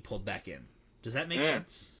opposed to being pulled back in. Does that make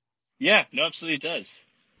sense? Yeah, no, absolutely it does.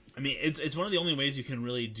 I mean, it's one of the only ways you can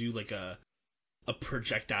really do like a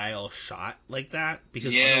projectile shot like that,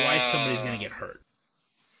 because otherwise somebody's gonna get hurt.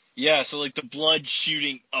 Yeah, so like the blood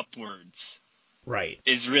shooting upwards, right,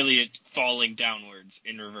 is really it falling downwards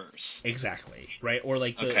in reverse. Exactly, right, or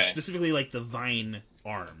like specifically like the vine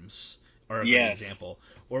arms are a good example,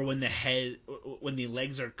 or when the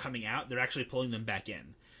legs are coming out, they're actually pulling them back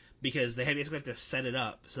in. Because they basically have to set it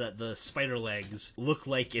up so that the spider legs look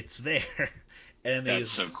like it's there, and they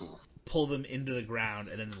so cool. Pull them into the ground,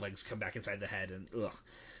 and then the legs come back inside the head. And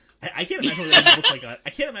I can't imagine what that would look like. I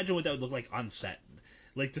can't imagine what that would look like on set.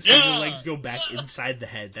 Like to see the legs go back inside the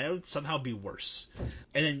head, that would somehow be worse.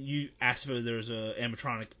 And then you asked if there was a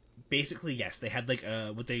animatronic. Basically, yes, they had like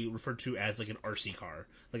what they referred to as like an RC car,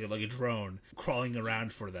 like a drone crawling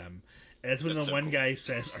around for them. And that's when the one guy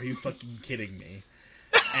says, "Are you fucking kidding me?"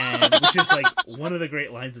 And which is like one of the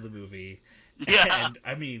great lines of the movie. Yeah. And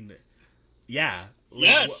I mean, yeah. Like,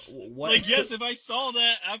 yes. Yes, if I saw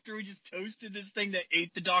that after we just toasted this thing that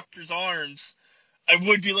ate the doctor's arms, I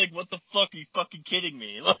would be like, what the fuck? Are you fucking kidding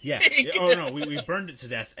me? Like, yeah. Oh no, we burned it to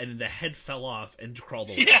death, and the head fell off and crawled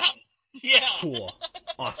away. Yeah. Cool.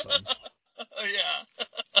 Awesome. Yeah.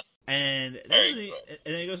 And then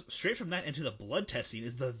it goes straight from that into the blood test scene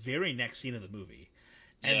is the very next scene of the movie.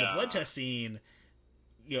 And the blood test scene,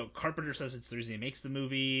 Carpenter says it's the reason he makes the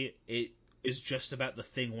movie. It is just about the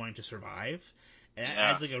thing wanting to survive. And that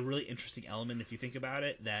adds like a really interesting element if you think about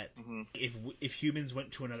it, that if humans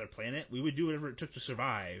went to another planet, we would do whatever it took to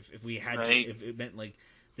survive if we had to, if it meant like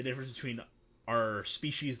the difference between our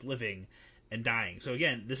species living and dying. So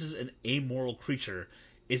again, this is an amoral creature.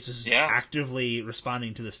 It's just actively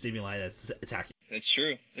responding to the stimuli that's attacking. That's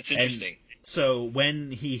true. That's interesting. And so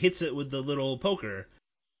when he hits it with the little poker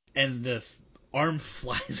and the arm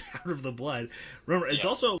flies out of the blood, remember, it's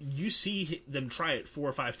also, you see them try it 4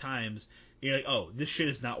 or 5 times, and you're like, oh, this shit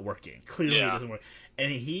is not working. Clearly it doesn't work. And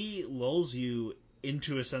he lulls you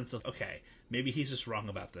into a sense of, okay, maybe he's just wrong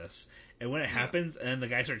about this. And when it happens, and then the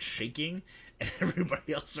guy starts shaking, and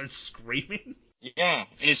everybody else starts screaming. Yeah,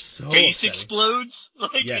 and his face explodes.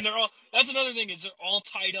 And they're all. That's another thing, is they're all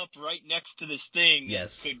tied up right next to this thing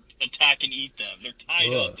that could attack and eat them. They're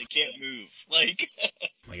tied up. They can't move. Like.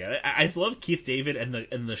 Oh my God, I just love Keith David and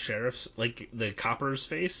the sheriff's, like the copper's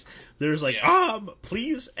face. There's like,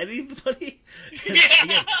 please, anybody.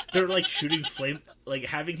 Again, they're like shooting flame, like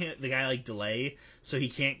having the guy like delay so he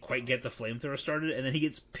can't quite get the flamethrower started, and then he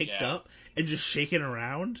gets picked up and just shaken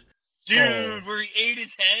around. Dude, where he ate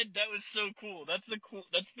his head, that was so cool. That's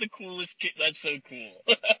the coolest kid. That's so cool.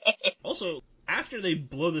 Also, after they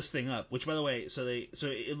blow this thing up, which by the way, so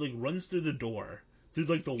it like runs through the door, through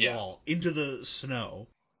like the wall, into the snow,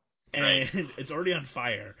 and it's already on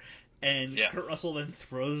fire, and Kurt Russell then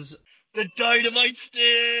throws the dynamite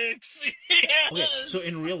sticks. Yes! Okay, so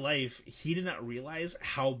in real life, he did not realize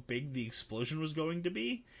how big the explosion was going to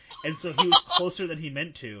be, and so he was closer than he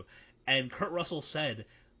meant to, and Kurt Russell said,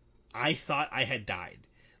 I thought I had died.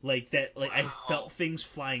 Like that, like I felt things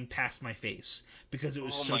flying past my face because it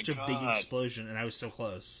was such a big explosion and I was so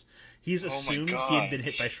close. He's assumed he had been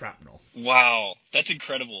hit by shrapnel. Wow, that's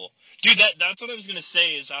incredible. Dude, that's what I was going to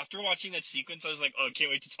say, is after watching that sequence, I was like, oh, I can't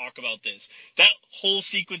wait to talk about this. That whole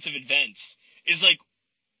sequence of events is like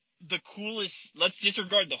the coolest. Let's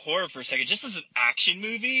disregard the horror for a second. Just as an action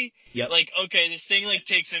movie, like, okay, this thing like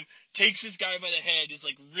takes this guy by the head, is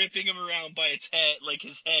like ripping him around by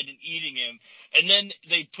his head and eating him. And then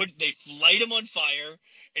they light him on fire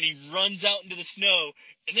and he runs out into the snow,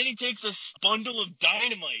 and then he takes a bundle of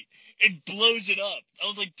dynamite and blows it up. I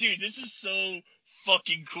was like, dude, this is so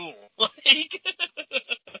fucking cool. Like,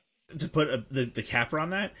 to put the capper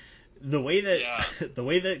on that, the way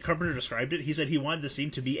that Carpenter described it, he said he wanted the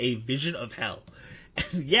scene to be a vision of hell.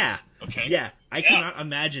 I cannot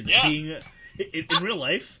imagine being in real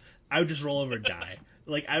life. I would just roll over and die.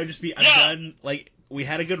 Like, I would just be, I'm done. Like, we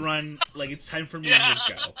had a good run. Like, it's time for me to just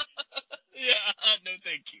go. Yeah, no,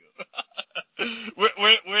 thank you.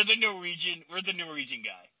 we're the Norwegian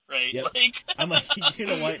guy, right? Yep. Like, I'm like, you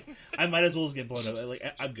know what? I might as well just get blown up. Like,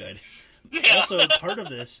 I'm good. yeah. Also, part of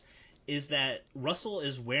this is that Russell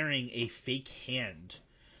is wearing a fake hand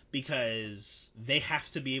because they have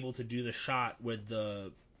to be able to do the shot where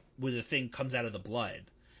the thing comes out of the blood,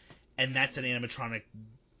 and that's an animatronic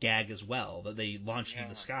gag as well that they launch into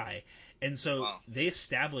the sky. And so they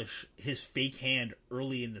establish his fake hand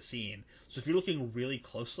early in the scene. So if you're looking really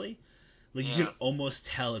closely, like you can almost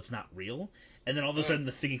tell it's not real. And then all of a sudden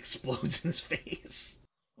the thing explodes in his face.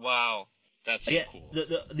 Wow, that's so cool.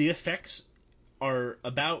 The effects are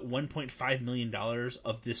about $1.5 million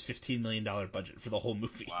of this $15 million budget for the whole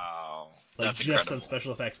movie. Wow, like that's just incredible. on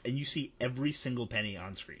special effects, and you see every single penny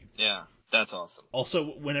on screen. Yeah, that's awesome. Also,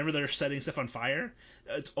 whenever they're setting stuff on fire,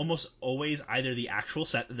 it's almost always either the actual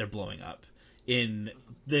set that they're blowing up.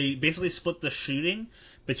 They basically split the shooting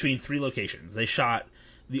between 3 locations. They shot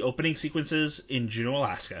the opening sequences in Juneau,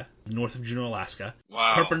 Alaska, north of Juneau, Alaska.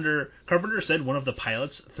 Wow. Carpenter said one of the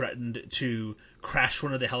pilots threatened to crash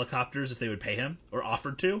one of the helicopters if they would pay him, or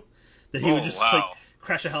offered to. That he would just like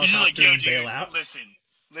crash a helicopter and bail out. Listen,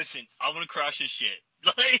 I'm gonna crash this shit.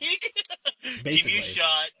 Like, basically. Give me a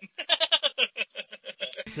shot.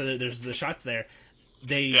 So there's the shots there.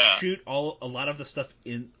 They shoot a lot of the stuff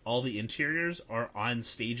in all the interiors are on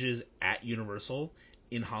stages at Universal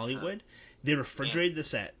in Hollywood. They refrigerate the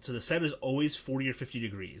set, so the set is always 40 or 50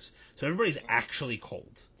 degrees. So everybody's actually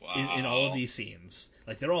cold in all of these scenes.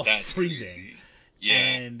 Like, they're all freezing. Crazy. Yeah.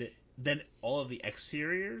 And then all of the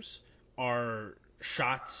exteriors are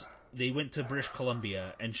shots. They went to British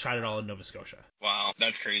Columbia and shot it all in Nova Scotia. Wow,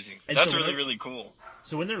 that's crazy. And that's so really, really cool.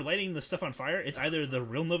 So when they're lighting the stuff on fire, it's either the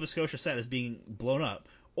real Nova Scotia set is being blown up,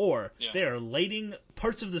 or they are lighting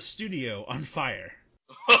parts of the studio on fire.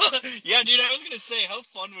 Yeah, dude, I was gonna say, how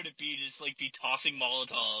fun would it be to just, like, be tossing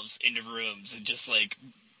Molotovs into rooms and just, like,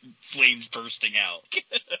 flames bursting out?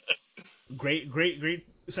 Great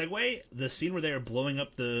segue. The scene where they are blowing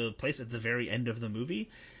up the place at the very end of the movie,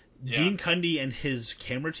 Dean Cundy and his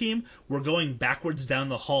camera team were going backwards down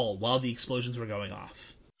the hall while the explosions were going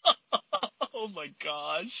off. Oh my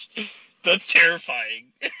gosh. That's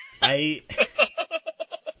terrifying. I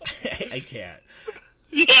can't.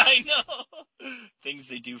 Yeah, I know. Things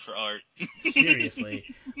they do for art. Seriously.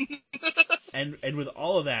 And with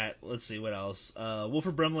all of that, let's see what else.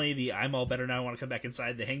 Wilford Brimley, the I'm all better now, I want to come back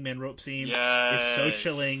inside. The hangman rope scene is so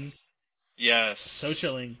chilling. Yes. So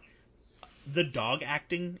chilling. The dog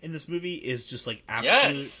acting in this movie is just like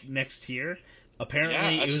absolute next tier.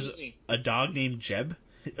 Apparently, it was a dog named Jed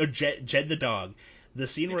the dog. The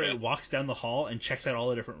scene where it walks down the hall and checks out all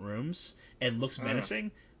the different rooms and looks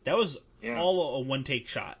menacing, that was all a one-take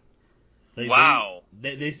shot. Wow.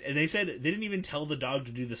 They said they didn't even tell the dog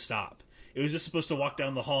to do the stop. It was just supposed to walk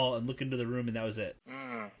down the hall and look into the room, and that was it.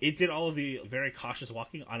 It did all of the very cautious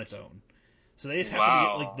walking on its own. So they just happened to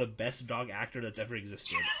get like the best dog actor that's ever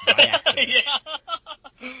existed by accident.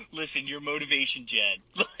 Listen, your motivation, Jed.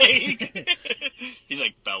 Like, he's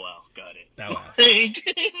like, bow wow, got it. Bow wow.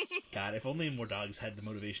 God, if only more dogs had the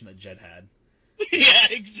motivation that Jed had. Yeah,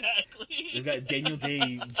 exactly. We've got Daniel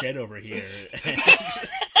Day Jed over here.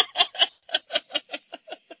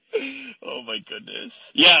 Oh my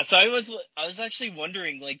goodness. Yeah, so I was actually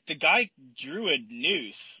wondering, like, the guy drew a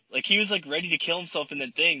noose. Like, he was like ready to kill himself in the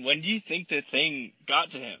thing. When do you think the thing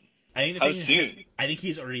got to him? How soon? I think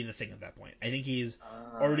he's already the thing at that point. I think he's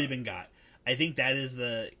already been got. I think that is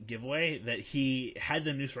the giveaway, that he had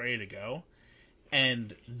the noose ready to go,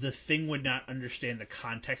 and the thing would not understand the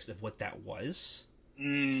context of what that was.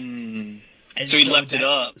 And so he left it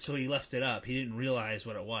up. So he left it up. He didn't realize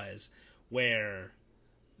what it was, where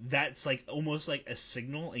that's like almost like a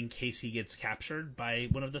signal in case he gets captured by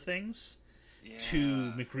one of the things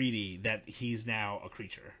to McReady that he's now a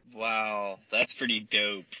creature. Wow, that's pretty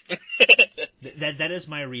dope. That is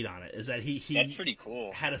my read on it, is that he that's pretty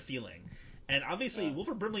cool. Had a feeling. And obviously,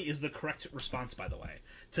 Wilford Brimley is the correct response, by the way,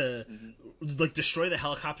 to like destroy the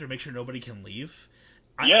helicopter, make sure nobody can leave.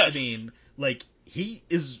 I mean, like, he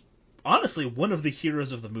is honestly one of the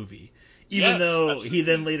heroes of the movie, even though he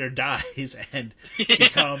then later dies and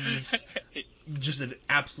becomes just an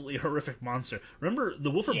absolutely horrific monster. Remember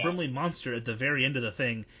the Wilford Brimley monster at the very end of the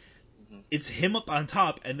thing? It's him up on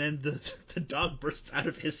top, and then the dog bursts out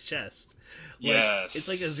of his chest. Like, it's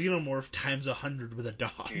like a xenomorph times 100 with a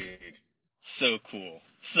dog. Dude. So cool.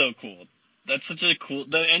 So cool. That's such a cool...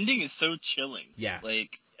 The ending is so chilling. Yeah.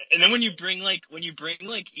 Like, and then when you bring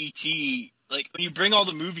E.T., like, when you bring all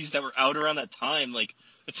the movies that were out around that time, like,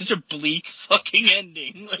 it's such a bleak fucking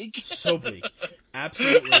ending. Like, so bleak.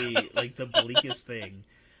 Absolutely, like, the bleakest thing.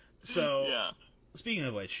 So, speaking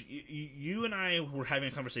of which, you and I were having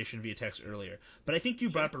a conversation via text earlier, but I think you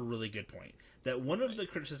brought up a really good point. That one of the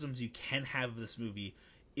criticisms you can have of this movie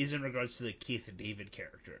is in regards to the Keith David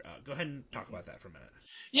character. Go ahead and talk about that for a minute.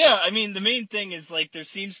 Yeah, I mean, the main thing is, like, there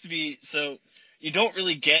seems to be, so you don't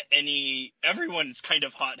really get any, everyone's kind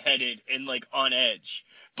of hot-headed and, like, on edge.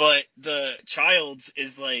 But the Childs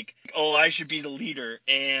is like, oh, I should be the leader.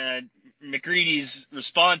 And McGreedy's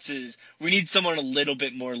response is, we need someone a little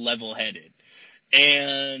bit more level-headed.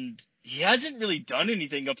 And he hasn't really done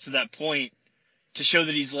anything up to that point to show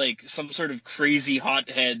that he's, like, some sort of crazy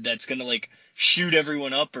hothead that's gonna, like, shoot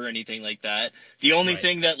everyone up or anything like that. The only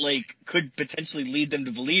thing that, like, could potentially lead them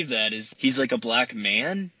to believe that is he's, like, a black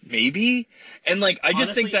man, maybe? And, like, I just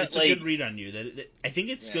Honestly, think that, it's like... a good read on you. That I think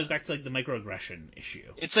it goes back to, like, the microaggression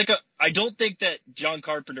issue. It's like I don't think that John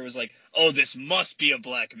Carpenter was like, oh, this must be a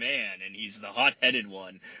black man, and he's the hot-headed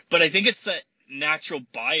one. But I think it's that natural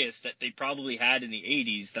bias that they probably had in the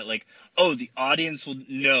 80s that, like, oh, the audience will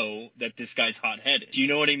know that this guy's hot-headed. Do you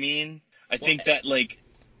know what I mean? I think that, like...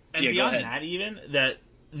 And beyond that, even, that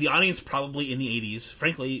the audience probably in the 80s,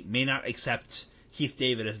 frankly, may not accept Keith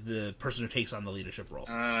David as the person who takes on the leadership role.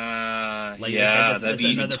 That's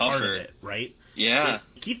another part of it, right? Yeah.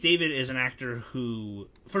 Keith David is an actor who,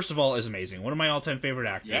 first of all, is amazing. One of my all-time favorite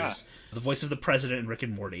actors. Yeah. The voice of the president in Rick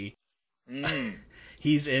and Morty.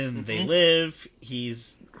 He's in They Live.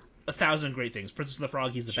 He's 1,000 great things. Princess and the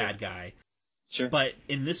Frog, he's the bad guy. Sure. But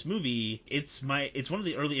in this movie, it's one of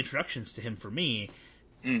the early introductions to him for me.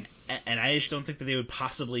 And I just don't think that they would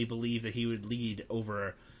possibly believe that he would lead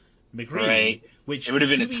over McGreedy. Right. Which it would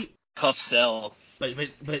have been a tough sell. But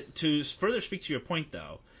to further speak to your point,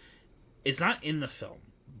 though, it's not in the film,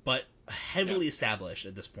 but heavily established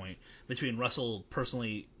at this point between Russell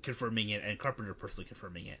personally confirming it and Carpenter personally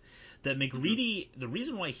confirming it, that McGreedy, the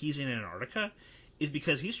reason why he's in Antarctica is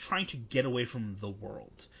because he's trying to get away from the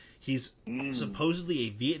world. He's supposedly a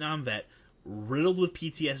Vietnam vet riddled with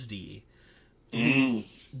PTSD, who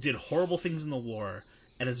did horrible things in the war,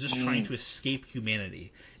 and is just trying to escape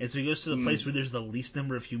humanity. And so he goes to the place where there's the least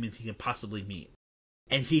number of humans he can possibly meet.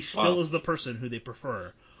 And he still is the person who they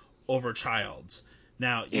prefer over Childs.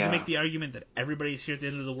 Now, you can make the argument that everybody's here at the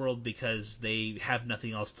end of the world because they have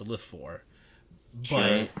nothing else to live for.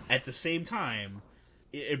 But at the same time,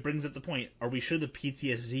 it brings up the point, are we sure the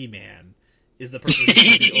PTSD man is the person who's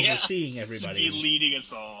going to be overseeing everybody? Should be leading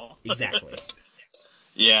us all. Exactly.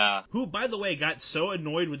 Yeah. Who, by the way, got so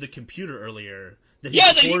annoyed with the computer earlier that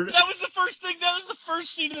that was the first thing. That was the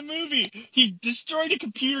first scene of the movie. He destroyed a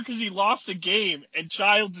computer because he lost a game, and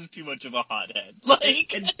Childs is too much of a hothead.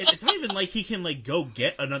 Like, and it's not even like he can like go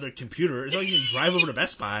get another computer. It's not like he can drive over to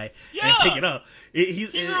Best Buy and pick it up.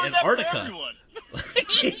 He's in Antarctica.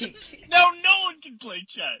 Now no one can play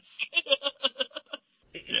chess.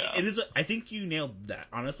 It is. I think you nailed that.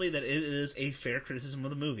 Honestly, that it is a fair criticism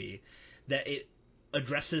of the movie that it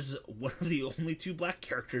addresses one of the only two black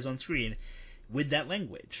characters on screen with that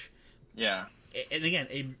language. Yeah. And again,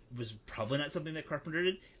 it was probably not something that Carpenter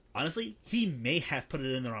did. Honestly, he may have put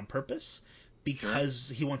it in there on purpose because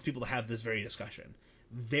he wants people to have this very discussion.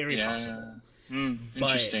 Very possible.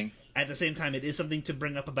 Interesting. But at the same time, it is something to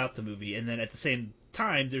bring up about the movie. And then at the same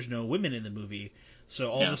time, there's no women in the movie.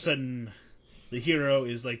 So all of a sudden, the hero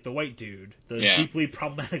is like the white dude, the deeply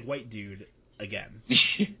problematic white dude again.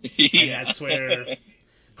 And that's where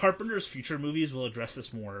Carpenter's future movies will address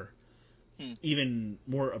this more, even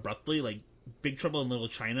more abruptly. Like Big Trouble in Little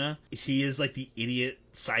China, he is like the idiot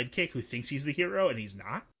sidekick who thinks he's the hero and he's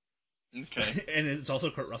not. Okay. And it's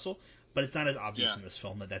also Kurt Russell, but it's not as obvious in this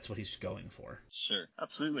film that that's what he's going for. Sure,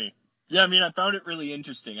 absolutely. Yeah, I mean, I found it really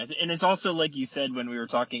interesting. And it's also, like you said when we were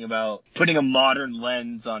talking about putting a modern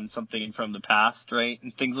lens on something from the past, right?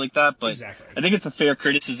 And things like that. But exactly. I think it's a fair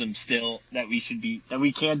criticism still that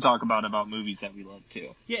we can talk about movies that we love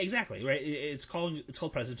too. Yeah, exactly, right? It's called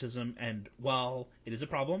presentism, and while it is a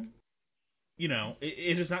problem, you know,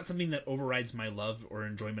 it is not something that overrides my love or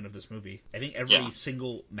enjoyment of this movie. I think every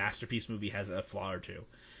single masterpiece movie has a flaw or two.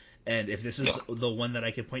 And if this is the one that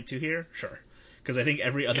I can point to here, sure. Because I think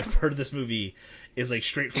every other part of this movie is like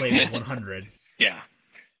straight flame at 100. Yeah.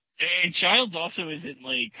 And Childs also isn't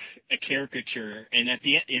like a caricature. And at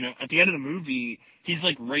the end of the movie, he's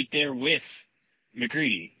like right there with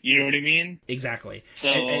McGreedy. You know what I mean? Exactly. So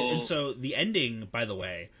and so the ending, by the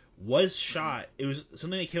way, was shot. It was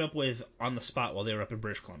something they came up with on the spot while they were up in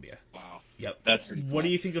British Columbia. Wow. Yep. That's pretty cool. What do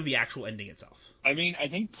you think of the actual ending itself? I mean, I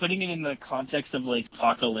think putting it in the context of, like,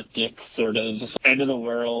 apocalyptic sort of end of the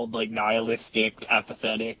world, like, nihilistic,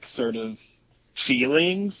 apathetic sort of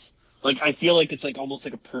feelings, like, I feel like it's, like, almost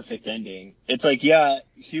like a perfect ending. It's like, yeah,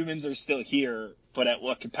 humans are still here, but at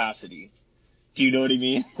what capacity? Do you know what I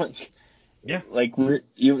mean? Yeah. Like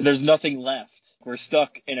there's nothing left. We're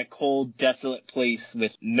stuck in a cold, desolate place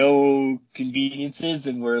with no conveniences,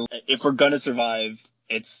 and if we're gonna survive,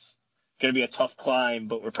 it's gonna be a tough climb,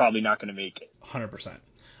 but we're probably not gonna make it. 100%.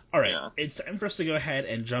 All right, It's time for us to go ahead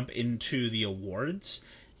and jump into the awards,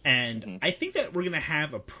 and I think that we're gonna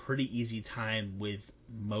have a pretty easy time with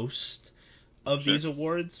most of these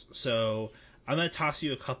awards. So I'm gonna toss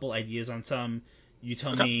you a couple ideas on some. You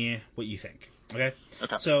tell me what you think. Okay.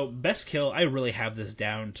 So best kill, I really have this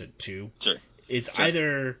down to 2. Sure. It's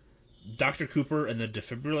either Dr. Cooper and the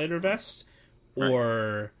defibrillator vest,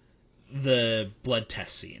 or the blood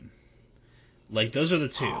test scene. Like, those are the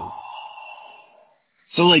 2.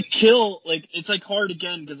 So, like, kill, like, it's, like, hard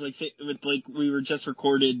again, because, like, we were just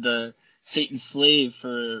recorded the Satan's Slave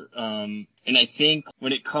for, and I think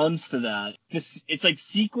when it comes to that, it's, like,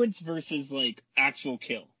 sequence versus, like, actual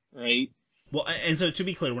kill, right? Well, and so to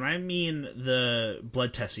be clear, when I mean the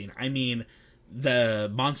blood test scene, I mean the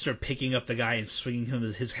monster picking up the guy and swinging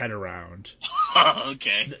his head around.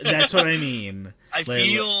 Okay. That's what I mean. I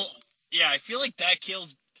feel like that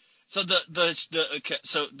kills. So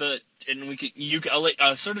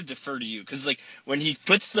I'll sort of defer to you, because like when he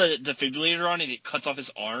puts the defibrillator on and it cuts off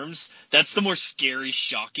his arms, that's the more scary,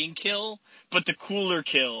 shocking kill. But the cooler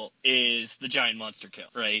kill is the giant monster kill,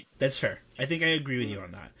 right? That's fair. I think I agree with you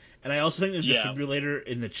on that. And I also think the defibrillator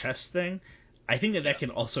in the chest thing, I think that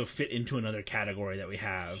can also fit into another category that we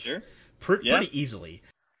have. Sure. Pretty easily.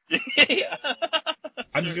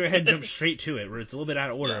 I'm just going to go ahead and jump straight to it, where it's a little bit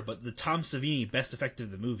out of order, but the Tom Savini best effect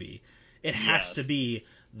of the movie, it has to be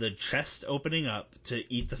the chest opening up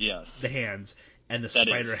to eat the hands and the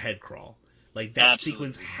spider head crawl. Like, that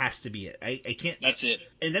sequence has to be it. I can't... That's it.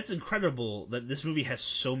 And that's incredible that this movie has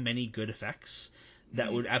so many good effects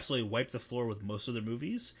that would absolutely wipe the floor with most other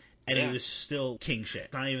movies, and it is still king shit.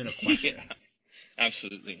 It's not even a question.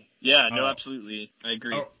 Absolutely. Yeah, no, absolutely. I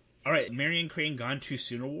agree. All right, Marion Crane Gone Too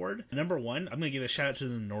Soon Award. Number 1, I'm going to give a shout out to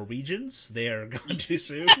the Norwegians. They are gone too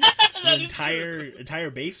soon. The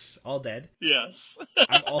entire base, all dead. Yes.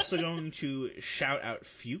 I'm also going to shout out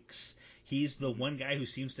Fuchs. He's the one guy who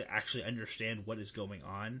seems to actually understand what is going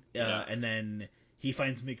on. And then he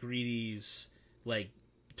finds McReady's, like,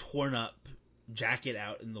 torn up jacket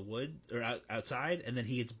out in the wood, or outside, and then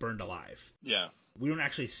he gets burned alive. Yeah. We don't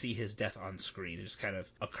actually see his death on screen. It just kind of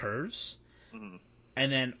occurs. Mm-hmm.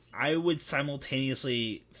 And then I would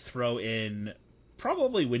simultaneously throw in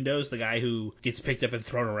probably Windows, the guy who gets picked up and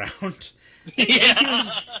thrown around.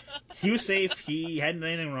 He was safe. He hadn't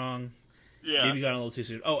done anything wrong. Yeah. Maybe gone a little too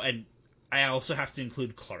soon. Oh, and I also have to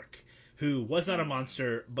include Clark, who was not a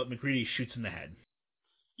monster, but McReady shoots in the head.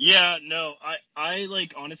 Yeah, no, I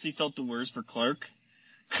like honestly felt the worst for Clark,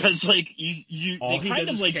 because like all he does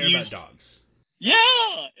is care about dogs. Yeah,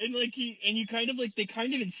 and like you kind of like they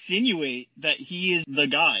kind of insinuate that he is the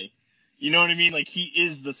guy. You know what I mean? Like he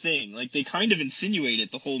is the thing. Like they kind of insinuate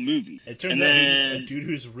it the whole movie. It turns out he's just a dude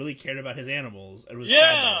who's really cared about his animals and was sad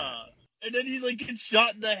by that. And then he like gets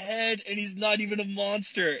shot in the head, and he's not even a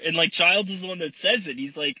monster. And like Childs is the one that says it.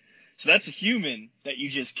 He's like, so that's a human that you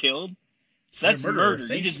just killed. So that's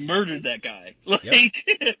murder. You just murdered that guy. Like,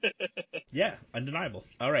 yeah, undeniable.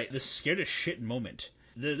 All right, the scared as shit moment.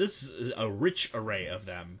 This is a rich array of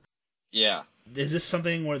them. Yeah. Is this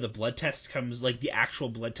something where the blood test comes, like the actual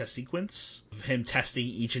blood test sequence of him testing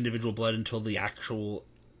each individual blood until the actual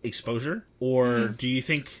exposure? Or do you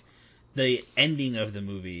think the ending of the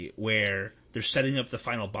movie where they're setting up the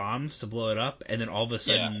final bombs to blow it up, and then all of a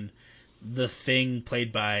sudden the thing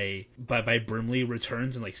played by Brimley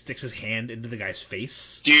returns and like sticks his hand into the guy's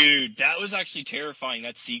face? Dude, that was actually terrifying,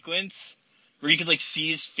 that sequence. Where you could, like,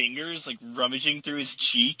 see his fingers, like, rummaging through his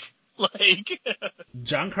cheek. Like...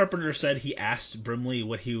 John Carpenter said he asked Brimley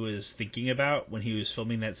what he was thinking about when he was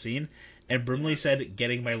filming that scene, and Brimley said,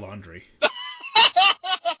 getting my laundry.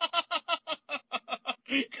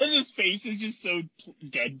 Because his face is just so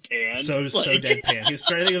deadpan. So deadpan. He was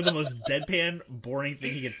trying to think of the most deadpan, boring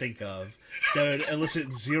thing he could think of that would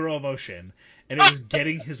elicit zero emotion, and it was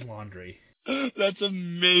getting his laundry. That's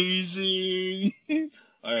amazing.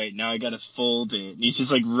 All right, now I gotta fold it. He's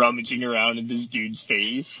just like rummaging around in this dude's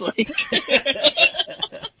face, like.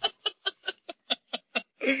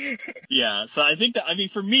 Yeah, so I think that, I mean,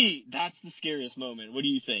 for me, that's the scariest moment. What do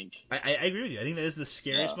you think? I agree with you. I think that is the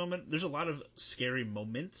scariest moment. There's a lot of scary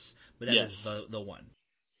moments, but that is the one.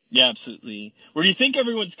 Yeah, absolutely. Where you think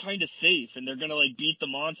everyone's kind of safe and they're gonna like beat the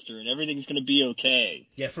monster and everything's gonna be okay.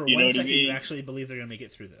 Yeah, for 1 second you actually believe they're gonna make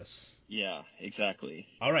it through this. Yeah, exactly.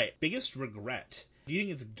 All right, biggest regret. Do you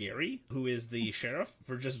think it's Gary, who is the sheriff,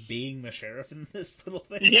 for just being the sheriff in this little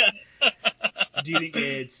thing? Yeah. Do you think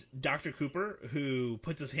it's Dr. Cooper who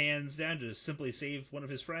puts his hands down to simply save one of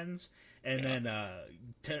his friends, and then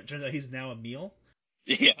turns out he's now a meal?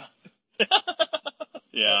 Yeah.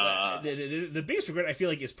 Yeah. The biggest regret, I feel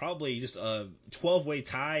like, is probably just a 12-way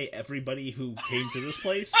tie everybody who came to this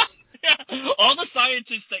place. Yeah. All the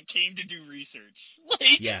scientists that came to do research.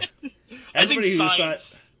 Like, yeah. Everybody who science,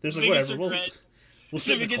 thought, there's like, whatever, we'll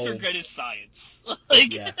the biggest regret is science.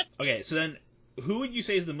 Like, yeah. Okay, so then, who would you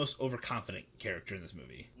say is the most overconfident character in this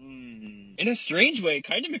movie? In a strange way,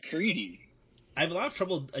 kind of McCready. I have a lot of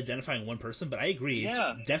trouble identifying one person, but I agree.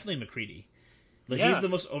 Yeah. It's definitely McCready. Like, he's the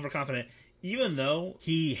most overconfident. Even though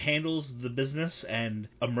he handles the business and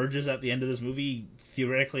emerges at the end of this movie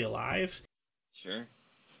theoretically alive, sure,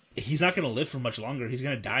 he's not going to live for much longer. He's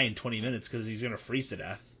going to die in 20 minutes because he's going to freeze to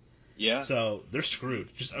death. Yeah. So they're screwed.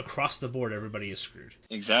 Just across the board, everybody is screwed.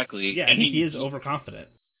 Exactly. Yeah, and he is overconfident.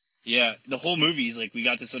 Yeah, the whole movie is like, we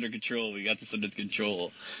got this under control. We got this under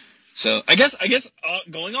control. So I guess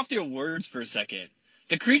going off the awards for a second,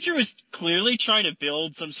 the creature was clearly trying to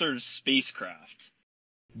build some sort of spacecraft.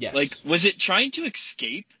 Yes. Like, was it trying to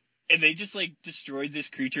escape, and they just, like, destroyed this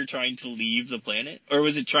creature trying to leave the planet? Or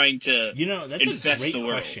was it trying to that's infest a great the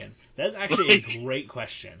world? question. That's actually a great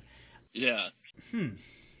question. Yeah.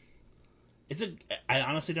 I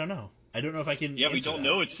honestly don't know. I don't know if I can. Yeah, we don't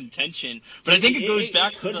know its intention, but I think it goes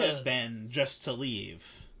back. It could have been just to leave.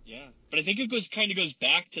 Yeah, but I think it goes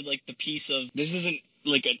back to like the piece of this isn't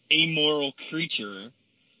like an amoral creature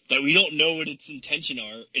that we don't know what its intention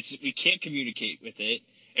are. We can't communicate with it,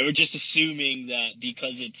 and we're just assuming that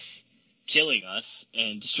because it's killing us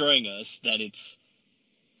and destroying us, that it's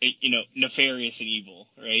nefarious and evil,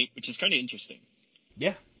 right? Which is kind of interesting.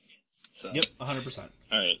 Yeah. So. Yep, 100%.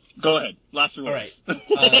 All right, go ahead. Last three words. All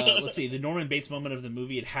right. Let's see. The Norman Bates moment of the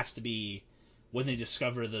movie, it has to be when they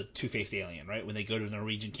discover the two-faced alien, right? When they go to the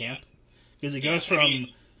Norwegian camp. Because it goes from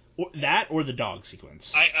that or the dog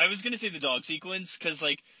sequence. I was going to say the dog sequence, because,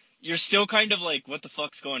 like, you're still kind of like, what the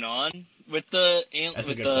fuck's going on with the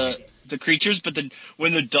creatures, but then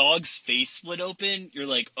when the dog's face split open, you're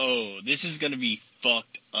like, oh, this is going to be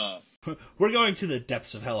fucked up. We're going to the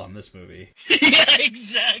depths of hell on this movie. Yeah,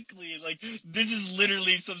 exactly. Like, this is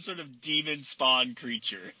literally some sort of demon spawn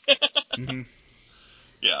creature. Mm-hmm.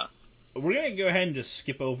 Yeah. We're going to go ahead and just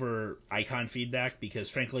skip over icon feedback because,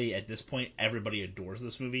 frankly, at this point, everybody adores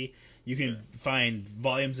this movie. You can find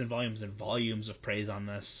volumes and volumes and volumes of praise on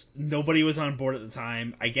this. Nobody was on board at the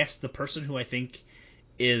time. I guess the person who I think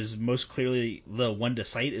is most clearly the one to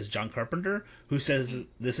cite is John Carpenter, who says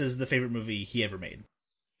this is the favorite movie he ever made.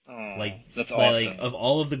 That's awesome. Like, of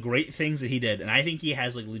all of the great things that he did, and I think he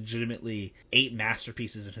has like legitimately 8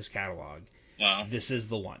 masterpieces in his catalog. Wow. This is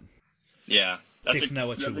the one. Yeah. That's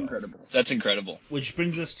incredible. That's incredible. Which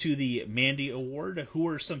brings us to the Mandy Award. Who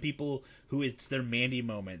are some people who it's their Mandy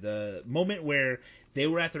moment? The moment where they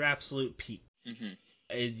were at their absolute peak.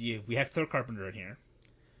 Mm-hmm. We have to throw Carpenter in here.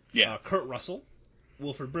 Yeah. Kurt Russell,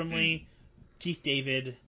 Wilford Brimley, Keith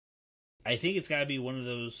David. I think it's got to be one of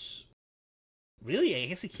those. Really, I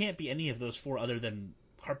guess it can't be any of those 4 other than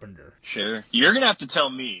Carpenter. Sure. You're going to have to tell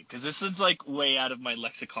me, because this is, like, way out of my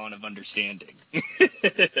lexicon of understanding.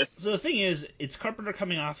 So the thing is, it's Carpenter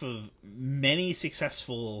coming off of many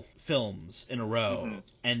successful films in a row,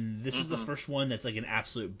 and this is the first one that's, like, an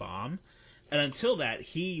absolute bomb. And until that,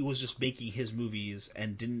 he was just making his movies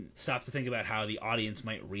and didn't stop to think about how the audience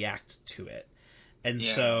might react to it. And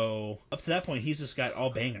so, up to that point, he's just got all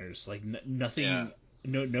bangers. Like, nothing... Yeah.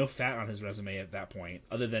 No fat on his resume at that point,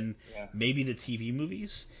 other than maybe the TV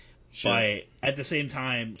movies. Sure. But at the same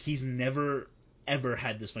time, he's never, ever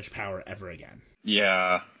had this much power ever again.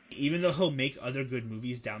 Yeah. Even though he'll make other good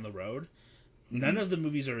movies down the road, none of the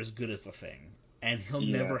movies are as good as The Thing. And he'll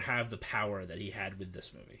never have the power that he had with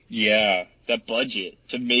this movie. Yeah, that budget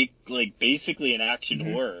to make, like, basically an action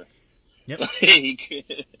horror. Yep.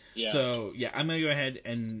 Yeah. So, I'm going to go ahead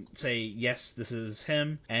and say, yes, this is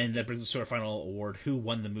him. And that brings us to our final award. Who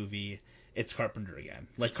won the movie? It's Carpenter again.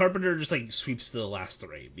 Like, Carpenter just, like, sweeps the last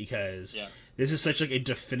 3 because this is such, like, a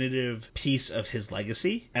definitive piece of his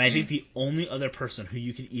legacy. And I think the only other person who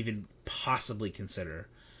you could even possibly consider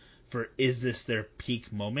for is this their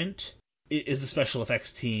peak moment is the special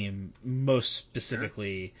effects team. Most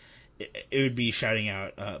specifically, it would be shouting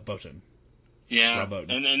out Boaton. Yeah,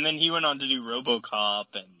 and then he went on to do RoboCop.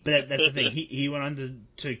 But that's the thing. He went on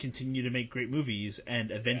to continue to make great movies and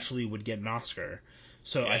eventually would get an Oscar.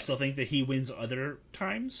 So I still think that he wins other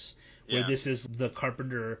times where this is the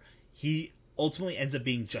Carpenter. He ultimately ends up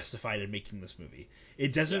being justified in making this movie.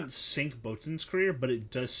 It doesn't sink Boaton's career, but it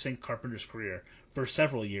does sink Carpenter's career for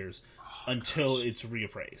several years until it's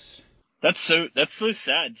reappraised. That's so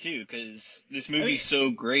sad too, because this movie's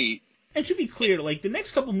so great. And to be clear, like, the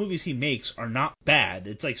next couple movies he makes are not bad.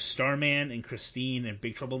 It's like Starman and Christine and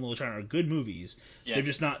Big Trouble in Little China are good movies. Yeah. They're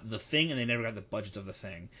just not The Thing, and they never got the budgets of The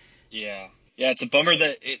Thing. Yeah. Yeah, it's a bummer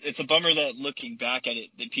that looking back at it,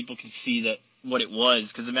 that people can see that what it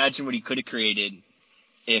was. Because imagine what he could have created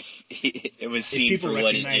if it was seen for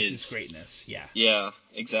what it is. If people recognized his greatness, yeah. Yeah,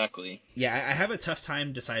 exactly. Yeah, I have a tough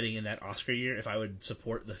time deciding in that Oscar year if I would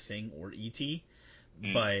support The Thing or E.T.,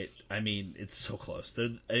 but, I mean, it's so close.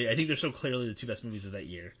 I think they're so clearly the two best movies of that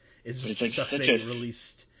year. It's just like stuff they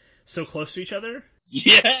released so close to each other.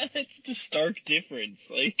 Yeah, it's just stark difference.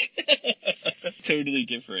 Like, totally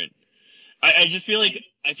different. I just feel like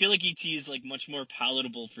E.T. is like much more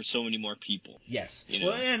palatable for so many more people. Yes. You know?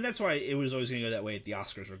 Well, and that's why it was always going to go that way at the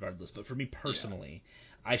Oscars regardless. But for me personally,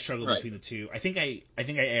 I struggle between the two. I think I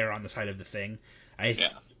err on the side of The Thing. I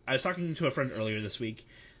was talking to a friend earlier this week.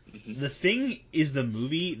 The Thing is the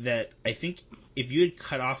movie that I think if you had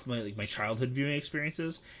cut off my childhood viewing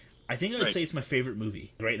experiences, I think I would say it's my favorite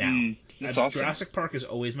movie right now. That's awesome. Jurassic Park is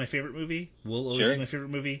always my favorite movie. Will always be my favorite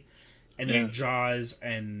movie. And then Jaws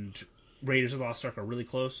and Raiders of the Lost Ark are really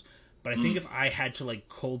close. But I think if I had to like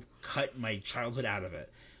cold cut my childhood out of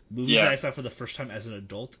it, movies that I saw for the first time as an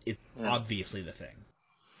adult, it's obviously The Thing.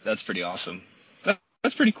 That's pretty awesome.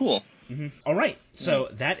 That's pretty cool. Mm-hmm. All right, so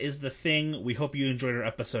that is The Thing. We hope you enjoyed our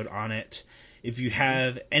episode on it. If you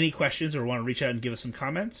have any questions or want to reach out and give us some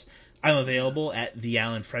comments, I'm available at The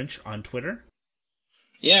Alan French on Twitter.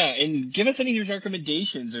 Yeah, and give us any of your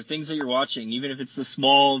recommendations or things that you're watching, even if it's the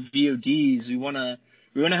small VODs. We wanna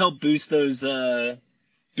help boost those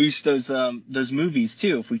movies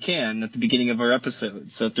too, if we can, at the beginning of our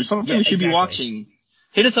episode. So if there's something we should be watching,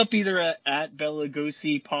 hit us up either at Bela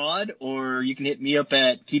Lugosi Pod, or you can hit me up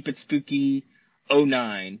at Keep It Spooky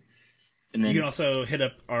 09. And then you can also hit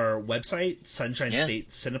up our website, Sunshine State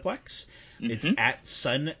Cineplex. It's at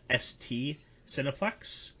SunST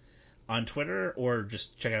Cineplex on Twitter, or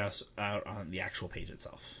just check us out on the actual page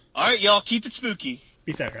itself. All right, y'all, keep it spooky.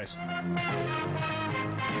 Peace out, guys.